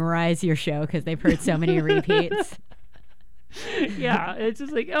to memorize your show because they've heard so many repeats. Yeah, it's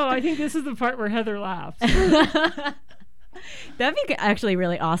just like, oh, I think this is the part where Heather laughs. That'd be actually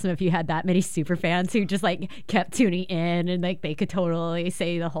really awesome if you had that many super fans who just like kept tuning in and like they could totally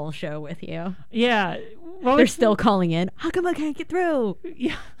say the whole show with you. Yeah. Well, they're still calling in. How come I can't get through?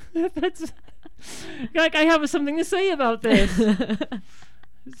 Yeah, that's like I have something to say about this.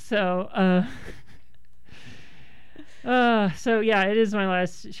 So yeah, it is my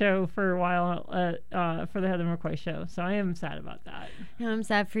last show for a while for the Heather McCoy show. So I am sad about that. I'm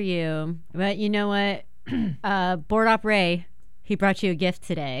sad for you, but you know what? Board Op Ray, he brought you a gift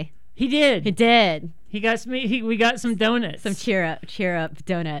today. He did. He did. He got me. We got some donuts. Some cheer up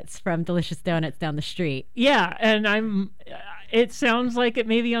donuts from Delicious Donuts down the street. Yeah, and it sounds like it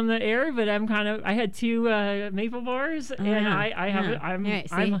may be on the air, but I had two maple bars, and I have it. I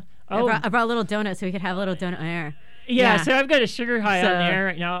brought a little donut so we could have a little donut on air. Yeah, so I've got a sugar high on there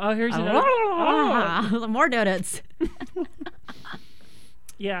right now. Oh, here's another. More donuts.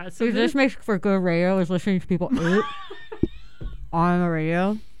 Yeah, so this makes for good radio, is listening to people on the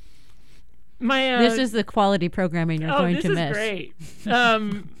radio. This is the quality programming you're going to miss. This is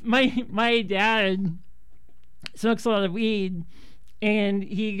great. My dad smokes a lot of weed, and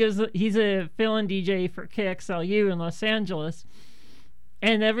he's a fill-in DJ for KXLU in Los Angeles.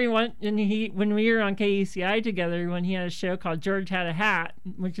 And when we were on KUCI together, when he had a show called George Had a Hat,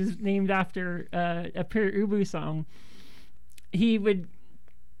 which is named after a Pere Ubu song, he would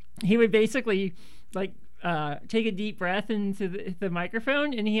basically like take a deep breath into the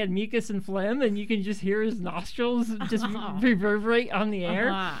microphone, and he had mucus and phlegm, and you can just hear his nostrils just reverberate on the air.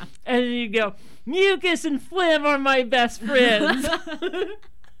 And then he'd go, "Mucus and phlegm are my best friends."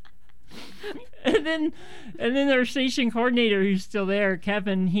 And then our station coordinator, who's still there,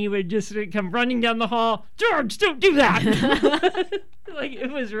 Kevin, he would just come running down the hall. "George, don't do that!" Like,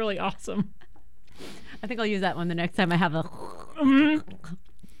 it was really awesome. I think I'll use that one the next time I have a.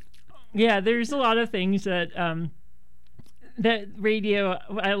 Yeah, there's a lot of things that that radio.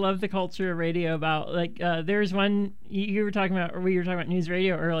 I love the culture of radio about. Like, there's one you were talking about, or we were talking about news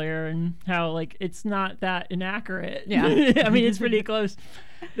radio earlier, and how like it's not that inaccurate. Yeah, I mean it's pretty close.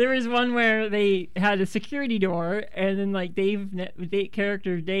 There was one where they had a security door, and then like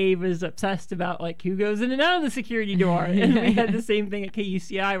character Dave was obsessed about like who goes in and out of the security door, and we had the same thing at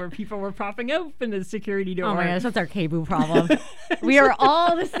KUCI where people were propping open the security door. Oh my gosh, that's our KBOO problem. We are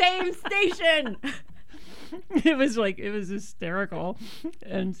all the same station. It was hysterical,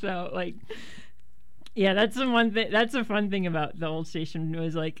 and so like. Yeah, that's the one thing. That's a fun thing about the old station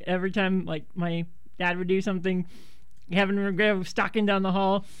was like every time like my dad would do something, having to go stalking down the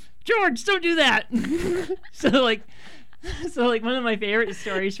hall. "George, don't do that." so like one of my favorite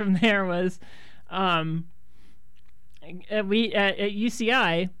stories from there was, we at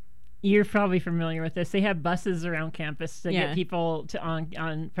UCI. You're probably familiar with this. They have buses around campus to get people to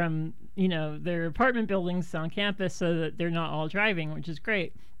on from their apartment buildings on campus so that they're not all driving, which is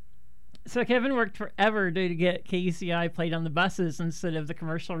great. So Kevin worked forever to get KUCI played on the buses instead of the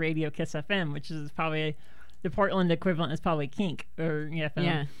commercial radio KISS FM, which is probably the Portland equivalent is probably Kink or FM.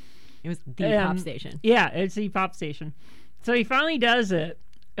 Yeah, it was the pop station. Yeah, it's the pop station. So he finally does it,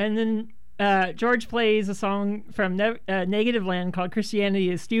 and then George plays a song from Negative Land called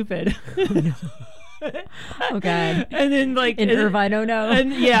 "Christianity is Stupid." Oh God! And then Irvine, oh no!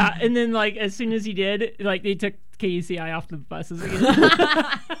 And and then like as soon as he did, like they took KUCI off the buses again.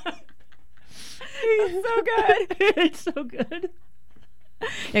 It's so good. It's so good. Yeah,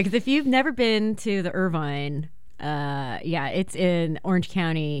 because if you've never been to the Irvine, it's in Orange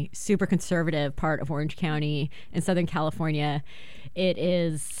County, super conservative part of Orange County in Southern California. It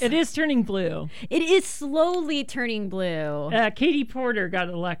is turning blue. It is slowly turning blue. Katie Porter got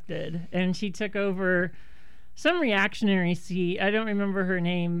elected, and she took over some reactionary seat. I don't remember her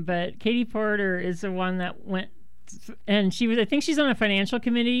name, but Katie Porter is the one that went. And I think she's on a financial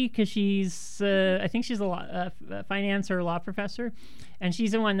committee because I think she's a finance or law professor, and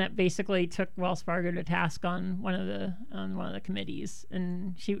she's the one that basically took Wells Fargo to task on one of the committees,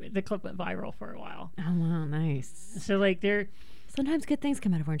 and the clip went viral for a while. Oh wow, nice. So like sometimes good things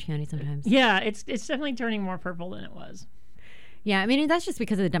come out of Orange County. Sometimes. Yeah, it's definitely turning more purple than it was. Yeah, I mean that's just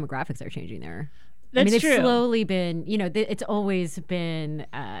because of the demographics are changing there. That's they've true. slowly been, it's always been.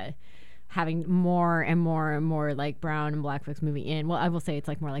 Having more and more and more like brown and black folks moving in. Well, I will say it's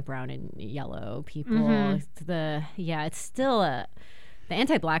like more like brown and yellow people. Mm-hmm. It's still the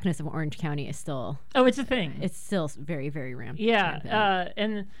anti-blackness of Orange County is still. Oh, it's a thing. It's still very, very rampant. Yeah,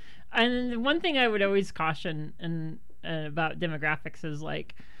 and one thing I would always caution about demographics is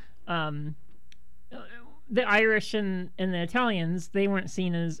like, the Irish and the Italians, they weren't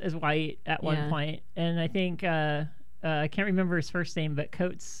seen as white at one point, and I think. I can't remember his first name, but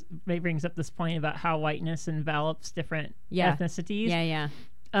Coates brings up this point about how whiteness envelops different ethnicities. Yeah.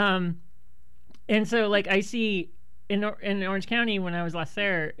 And so, like, I see in Orange County when I was last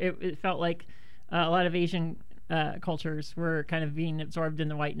there, it felt like a lot of Asian cultures were kind of being absorbed in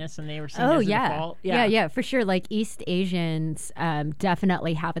the whiteness, and they were seen as a default. Yeah, for sure. Like East Asians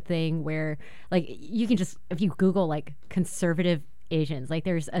definitely have a thing where, like, you can just if you Google like conservative Asians, like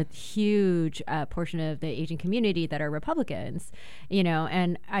there's a huge portion of the Asian community that are Republicans,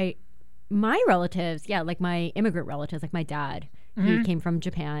 and my relatives, like my immigrant relatives, like my dad, he came from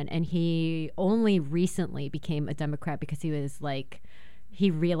Japan, and he only recently became a Democrat because he was like he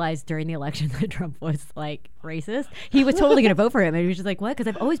realized during the election that Trump was like racist. He was totally going to vote for him, and he was just like, "What?" Because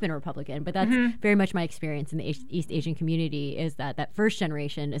I've always been a Republican, but that's very much my experience in the East Asian community. Is that first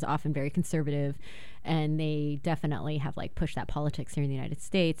generation is often very conservative, and they definitely have like pushed that politics here in the United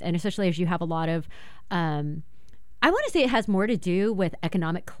States, and especially as you have a lot of, I want to say it has more to do with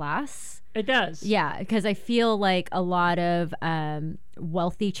economic class. It does. Yeah, because I feel like a lot of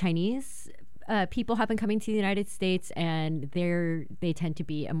wealthy Chinese people have been coming to the United States, and they tend to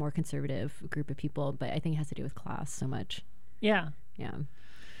be a more conservative group of people. But I think it has to do with class so much. Yeah. Yeah.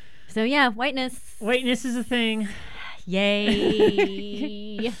 So yeah, whiteness. Whiteness is a thing.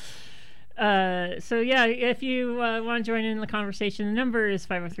 Yay. So yeah, if you want to join in the conversation, the number is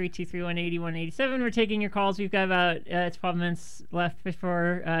 503-231-8187. We're taking your calls. We've got about 12 minutes left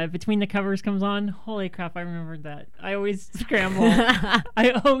before Between the Covers comes on. Holy crap, I remembered that. I always scramble.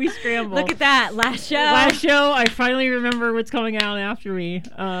 Look at that. Last show, I finally remember what's coming out after me.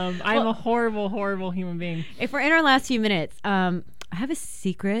 I'm a horrible, horrible human being. If we're in our last few minutes, I have a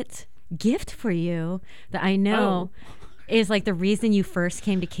secret gift for you that I know is like the reason you first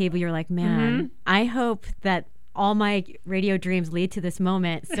came to cable. You're like, man, I hope that all my radio dreams lead to this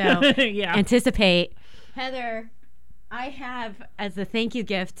moment. So anticipate. Heather, I have as a thank you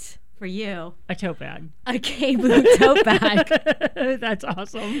gift for you a tote bag. A K-Blue tote bag. That's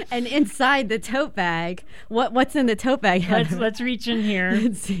awesome. And inside the tote bag, what's in the tote bag, Heather? Let's reach in here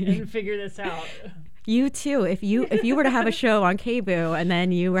and figure this out. You too. If you were to have a show on KBOO and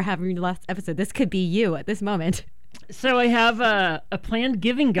then you were having your last episode, this could be you at this moment. So I have a planned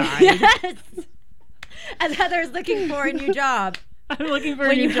giving guide. Yes. As Heather's looking for a new job. I'm looking for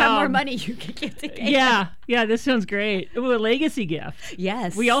a new job. When you have more money, you can give to Kate. Yeah, this sounds great. Ooh, a legacy gift.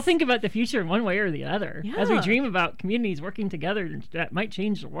 Yes. We all think about the future in one way or the other as we Yeah. dream about communities working together that might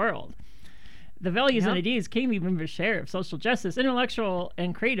change the world. The values and ideas KB members share of social justice, intellectual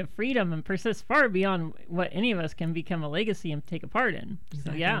and creative freedom, and persist far beyond what any of us can become a legacy and take a part in.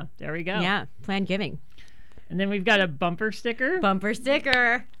 So yeah, there we go. Yeah, planned giving. And then we've got a bumper sticker. Bumper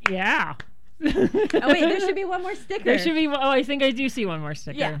sticker. Yeah. Oh wait, there should be one more sticker. There should be. Oh, I think I do see one more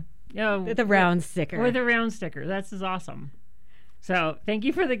sticker. Yeah. With a round sticker. With a round sticker. That's awesome. So thank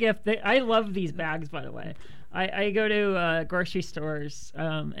you for the gift. I love these bags, by the way. I go to grocery stores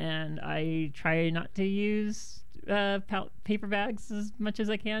and I try not to use paper bags as much as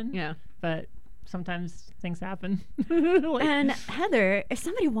I can. Yeah. But sometimes things happen. And Heather, if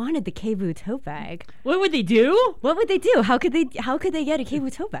somebody wanted the KBOO tote bag, what would they do? What would they do? How could they get a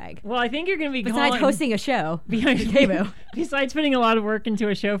KBOO tote bag? Well, I think you're going to be besides hosting a show. KBOO. Besides putting a lot of work into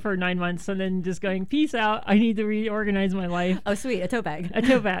a show for 9 months and then just going, peace out. I need to reorganize my life. Oh, sweet, a tote bag. A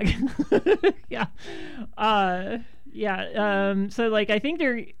tote bag. Yeah. So like I think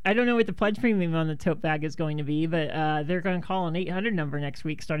I don't know what the pledge premium on the tote bag is going to be, but they're going to call an 800 number next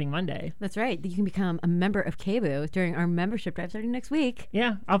week starting Monday. That's right. You can become a member of KBOO during our membership drive starting next week.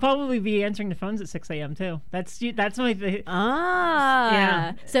 Yeah, I'll probably be answering the phones at 6 a.m. too. That's my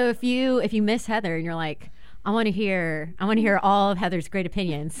yeah. So if you miss Heather and you're like, I want to hear all of Heather's great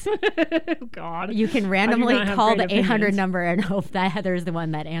opinions. God. You can randomly call the 800 number and hope that Heather's the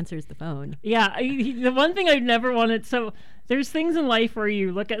one that answers the phone. Yeah. The one thing I've never wanted, so there's things in life where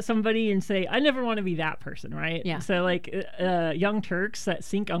you look at somebody and say, I never want to be that person, right? Yeah. So like Young Turks, that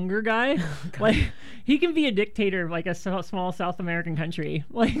Sink Unger guy, like he can be a dictator of like a small South American country.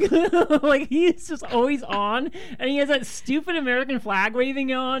 Like he's just always on, and he has that stupid American flag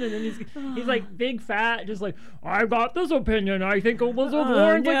waving on, and then he's like big fat, just like, I got this opinion. I think it was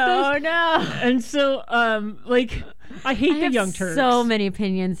warned like this. Oh no. And so like I hate the Young Turks. So many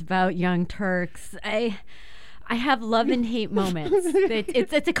opinions about Young Turks. I have love and hate moments.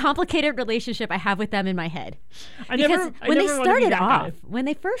 It's a complicated relationship I have with them in my head. When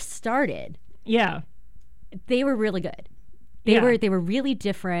they first started, yeah, they were really good. They were really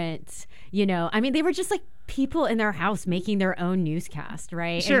different. You know, I mean, they were just like people in their house making their own newscast,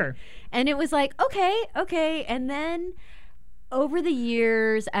 right? Sure. And it was like, okay, and then over the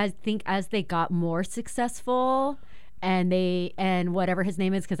years, as they got more successful. And whatever his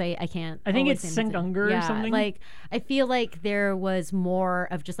name is, because I can't. I think it's Sink Unger or something. Like I feel like there was more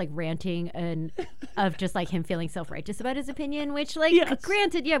of just like ranting and of just like him feeling self-righteous about his opinion, which like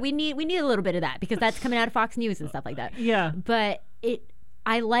granted, we need a little bit of that because that's coming out of Fox News and stuff like that. Yeah. But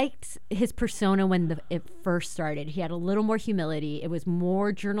I liked his persona when it first started. He had a little more humility. It was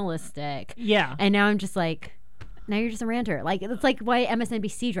more journalistic. Yeah. And now I'm just like, now you're just a ranter. Like it's like why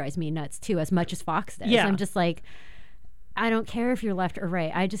MSNBC drives me nuts too, as much as Fox does. Yeah. I'm just like, I don't care if you're left or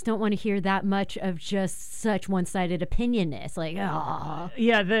right. I just don't want to hear that much of just such one-sided opinionness. Like, oh.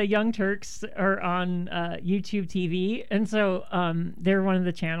 Yeah, the Young Turks are on YouTube TV, and so they're one of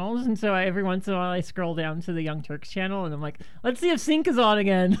the channels. And so every once in a while, I scroll down to the Young Turks channel, and I'm like, let's see if Sync is on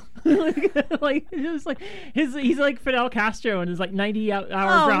again. Like, it's like he's like Fidel Castro in his like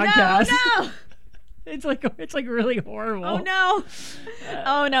 90-hour broadcast. No. It's like really horrible. Oh no!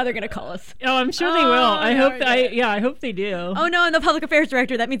 Oh no, they're gonna call us. Oh, I'm sure they will. I hope they do. Oh no, and the public affairs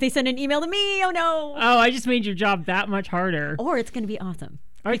director. That means they send an email to me. Oh no! Oh, I just made your job that much harder. Or it's gonna be awesome.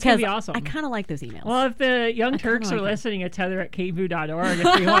 Or it's gonna be awesome. I kind of like those emails. Well, if the Young Turks are listening, it's Heather at kboo.org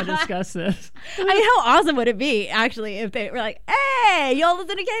if we want to discuss this. I mean, how awesome would it be actually if they were like, "Hey, y'all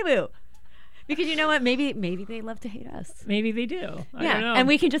listen to KBoo." Because you know what? Maybe they love to hate us. Maybe they do. I don't know. And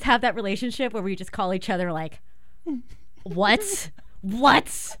we can just have that relationship where we just call each other like, what?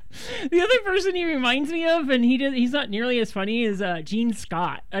 What? The other person he reminds me of, and he's not nearly as funny, is Gene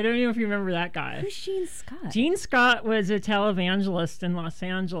Scott. I don't know if you remember that guy. Who's Gene Scott? Gene Scott was a televangelist in Los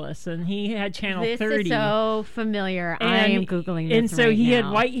Angeles, and he had Channel 30. This is so familiar. I am Googling this And so right he now.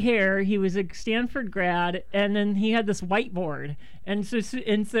 had white hair. He was a Stanford grad, and then he had this whiteboard. And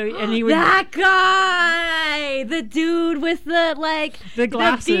he would that guy, the dude with the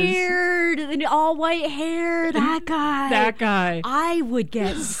glasses, the beard, and all white hair. That guy. I would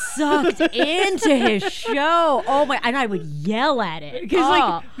get sucked into his show. Oh my! And I would yell at it.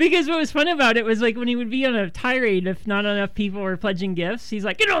 Because what was fun about it was like when he would be on a tirade, if not enough people were pledging gifts, he's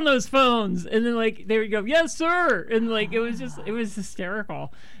like, "Get on those phones!" And then like they would go, "Yes, sir!" And like it was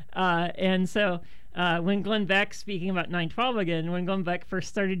hysterical. And so. When Glenn Beck, speaking about 9/12 again, when Glenn Beck first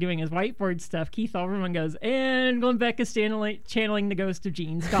started doing his whiteboard stuff, Keith Olbermann goes, and Glenn Beck is channeling the ghost of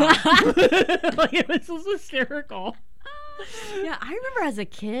Gene Scott. Like, it was hysterical. Yeah, I remember as a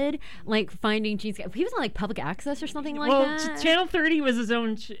kid, like finding Gene Scott. He was on like public access or something like that. Well, Channel 30 was his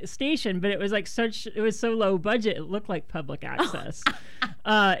own station, but it was like it was so low budget, it looked like public access.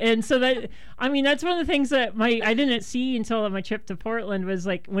 And so that's one of the things that I didn't see until my trip to Portland was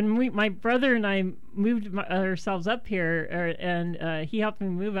like when my brother and I moved ourselves up here, and he helped me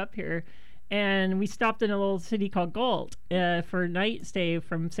move up here. And we stopped in a little city called Galt for a night stay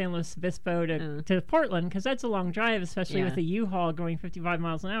from San Luis Obispo to Portland, because that's a long drive, especially with a U-Haul going 55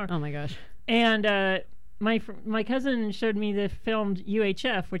 miles an hour. Oh, my gosh. And my cousin showed me the film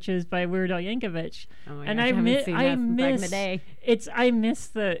UHF, which is by Weird Al Yankovic. Oh my and gosh, I miss I miss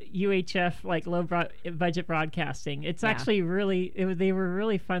the UHF like low budget broadcasting. It's actually they were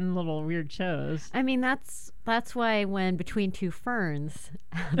really fun little weird shows. I mean, that's why when Between Two Ferns,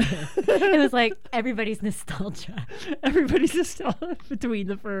 it was like everybody's nostalgia. Everybody's nostalgia Between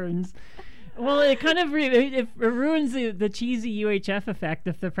the Ferns. Well, it kind of it ruins the cheesy UHF effect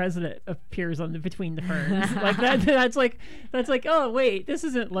if the president appears on the Between the Ferns. Like that's like oh wait, this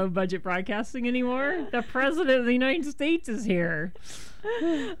isn't low budget broadcasting anymore. The president of the United States is here.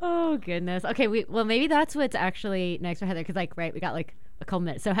 Oh goodness. Okay, maybe that's what's actually next for Heather, because we got like a couple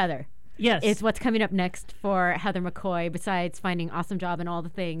minutes. So Heather, yes, is what's coming up next for Heather McCoy besides finding awesome job and all the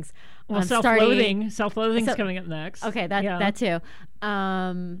things. Well, self-loathing's coming up next. Okay, that too.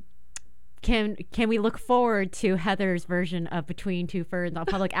 Can we look forward to Heather's version of Between Two Ferns on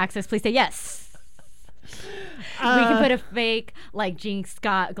public access? Please say yes. We can put a fake like Gene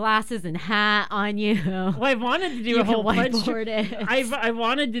Scott glasses and hat on you. Well, I wanted to do a whole pledge. I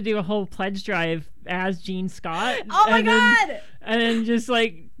wanted to do a whole pledge drive as Gene Scott. Oh my God! And then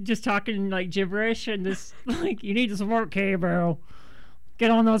just talking like gibberish and just like, you need to support cable.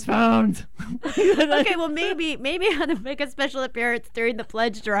 Get on those phones. Okay, well maybe Heather make a special appearance during the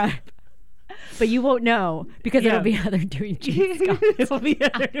pledge drive. But you won't know because it'll be Heather doing Gene Scott. It'll be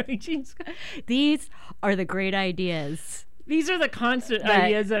Heather doing Gene Scott. These are the great ideas. These are the constant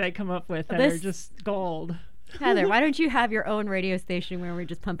ideas that I come up with that are just gold. Heather, why don't you have your own radio station where we're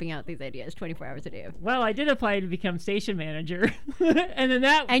just pumping out these ideas 24 hours a day? Well, I did apply to become station manager. And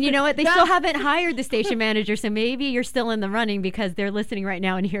you know what? They still haven't hired the station manager, so maybe you're still in the running because they're listening right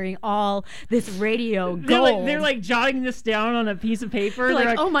now and hearing all this radio gold. They're like jotting this down on a piece of paper. They're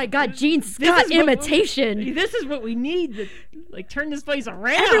like, oh my God, Gene Scott imitation. This is what we need to turn this place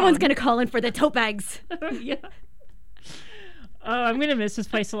around. Everyone's going to call in for the tote bags. Yeah. Oh, I'm gonna miss this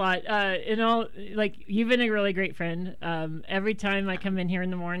place a lot. You've been a really great friend. Every time I come in here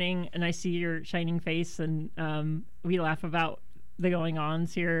in the morning and I see your shining face, and we laugh about the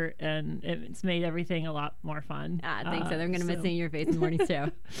going-ons here, and it's made everything a lot more fun. Thanks, Heather. I'm gonna miss seeing your face in the mornings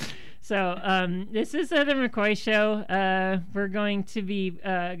too. So this is the Heather McCoy Show. We're going to be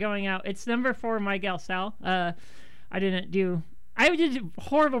going out. It's number 4, Miguel Sal. I didn't do I did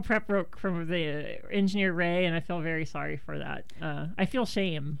horrible prep work from the engineer Ray, and I feel very sorry for that. I feel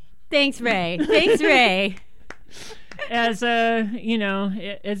shame. Thanks, Ray. Thanks, Ray. As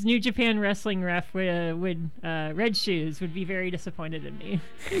as New Japan Wrestling ref would Red Shoes would be very disappointed in me.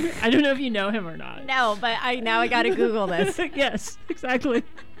 I don't know if you know him or not. No, but I got to Google this. Yes, exactly.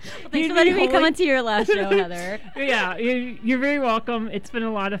 Well, thanks for letting me come into your last show, Heather. Yeah, you're very welcome. It's been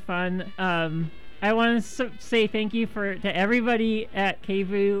a lot of fun. I want to say thank you to everybody at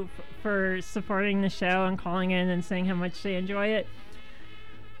KBOO for supporting the show and calling in and saying how much they enjoy it.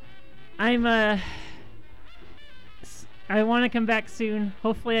 I want to come back soon.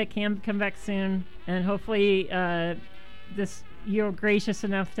 Hopefully I can come back soon, and hopefully you're gracious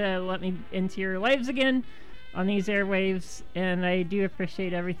enough to let me into your lives again on these airwaves, and I do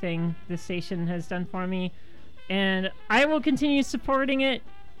appreciate everything this station has done for me, and I will continue supporting it.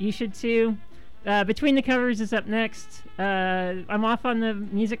 You should too. Between the Covers is up next. I'm off on the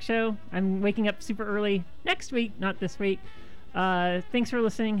music show. I'm waking up super early next week, not this week. Thanks for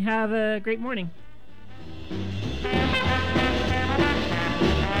listening. Have a great morning.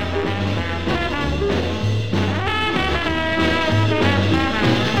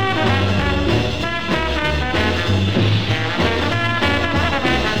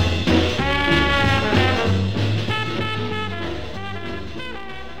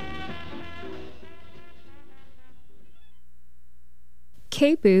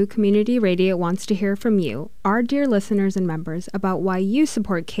 KBOO Community Radio wants to hear from you, our dear listeners and members, about why you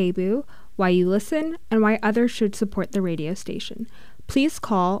support KBOO, why you listen, and why others should support the radio station. Please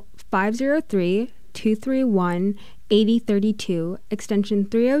call 503-231-8032, extension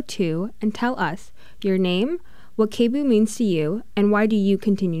 302, and tell us your name, what KBOO means to you, and why do you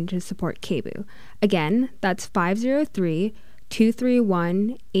continue to support KBOO. Again, that's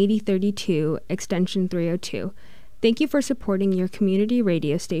 503-231-8032, extension 302. Thank you for supporting your community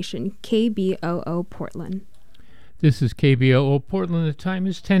radio station, KBOO Portland. This is KBOO Portland. The time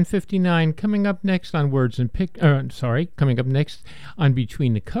is 10:59. Coming up next on coming up next on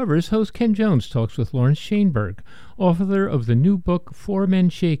Between the Covers, host Ken Jones talks with Lawrence Shainberg, author of the new book 4 Men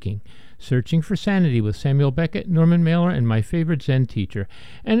Shaking, Searching for Sanity with Samuel Beckett, Norman Mailer, and My Favorite Zen Teacher.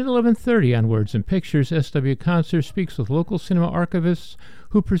 And at 11:30 on Words and Pictures, S.W. Concert speaks with local cinema archivists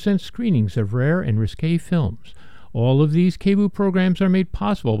who present screenings of rare and risque films. All of these KBOO programs are made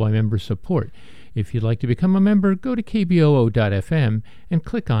possible by member support. If you'd like to become a member, go to kboo.fm and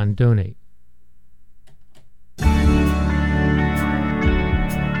click on Donate.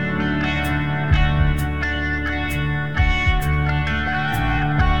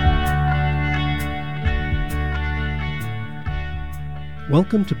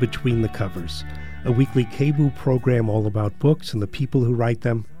 Welcome to Between the Covers, a weekly KBOO program all about books and the people who write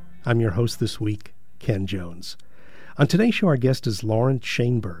them. I'm your host this week, Ken Jones. On today's show, our guest is Lawrence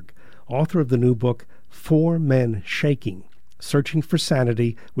Shainberg, author of the new book 4 Men Shaking, Searching for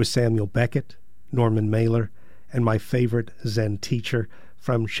Sanity with Samuel Beckett, Norman Mailer, and My Favorite Zen Teacher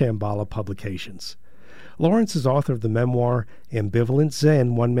from Shambhala Publications. Lawrence is author of the memoir Ambivalent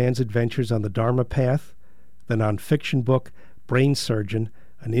Zen, One Man's Adventures on the Dharma Path, the nonfiction book Brain Surgeon,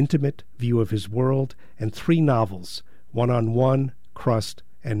 An Intimate View of His World, and 3 novels, One-on-One, Crust,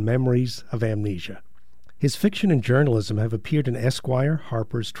 and Memories of Amnesia. His fiction and journalism have appeared in Esquire,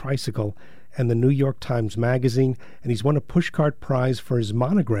 Harper's Tricycle, and the New York Times Magazine, and he's won a Pushcart Prize for his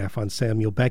monograph on Samuel Beckett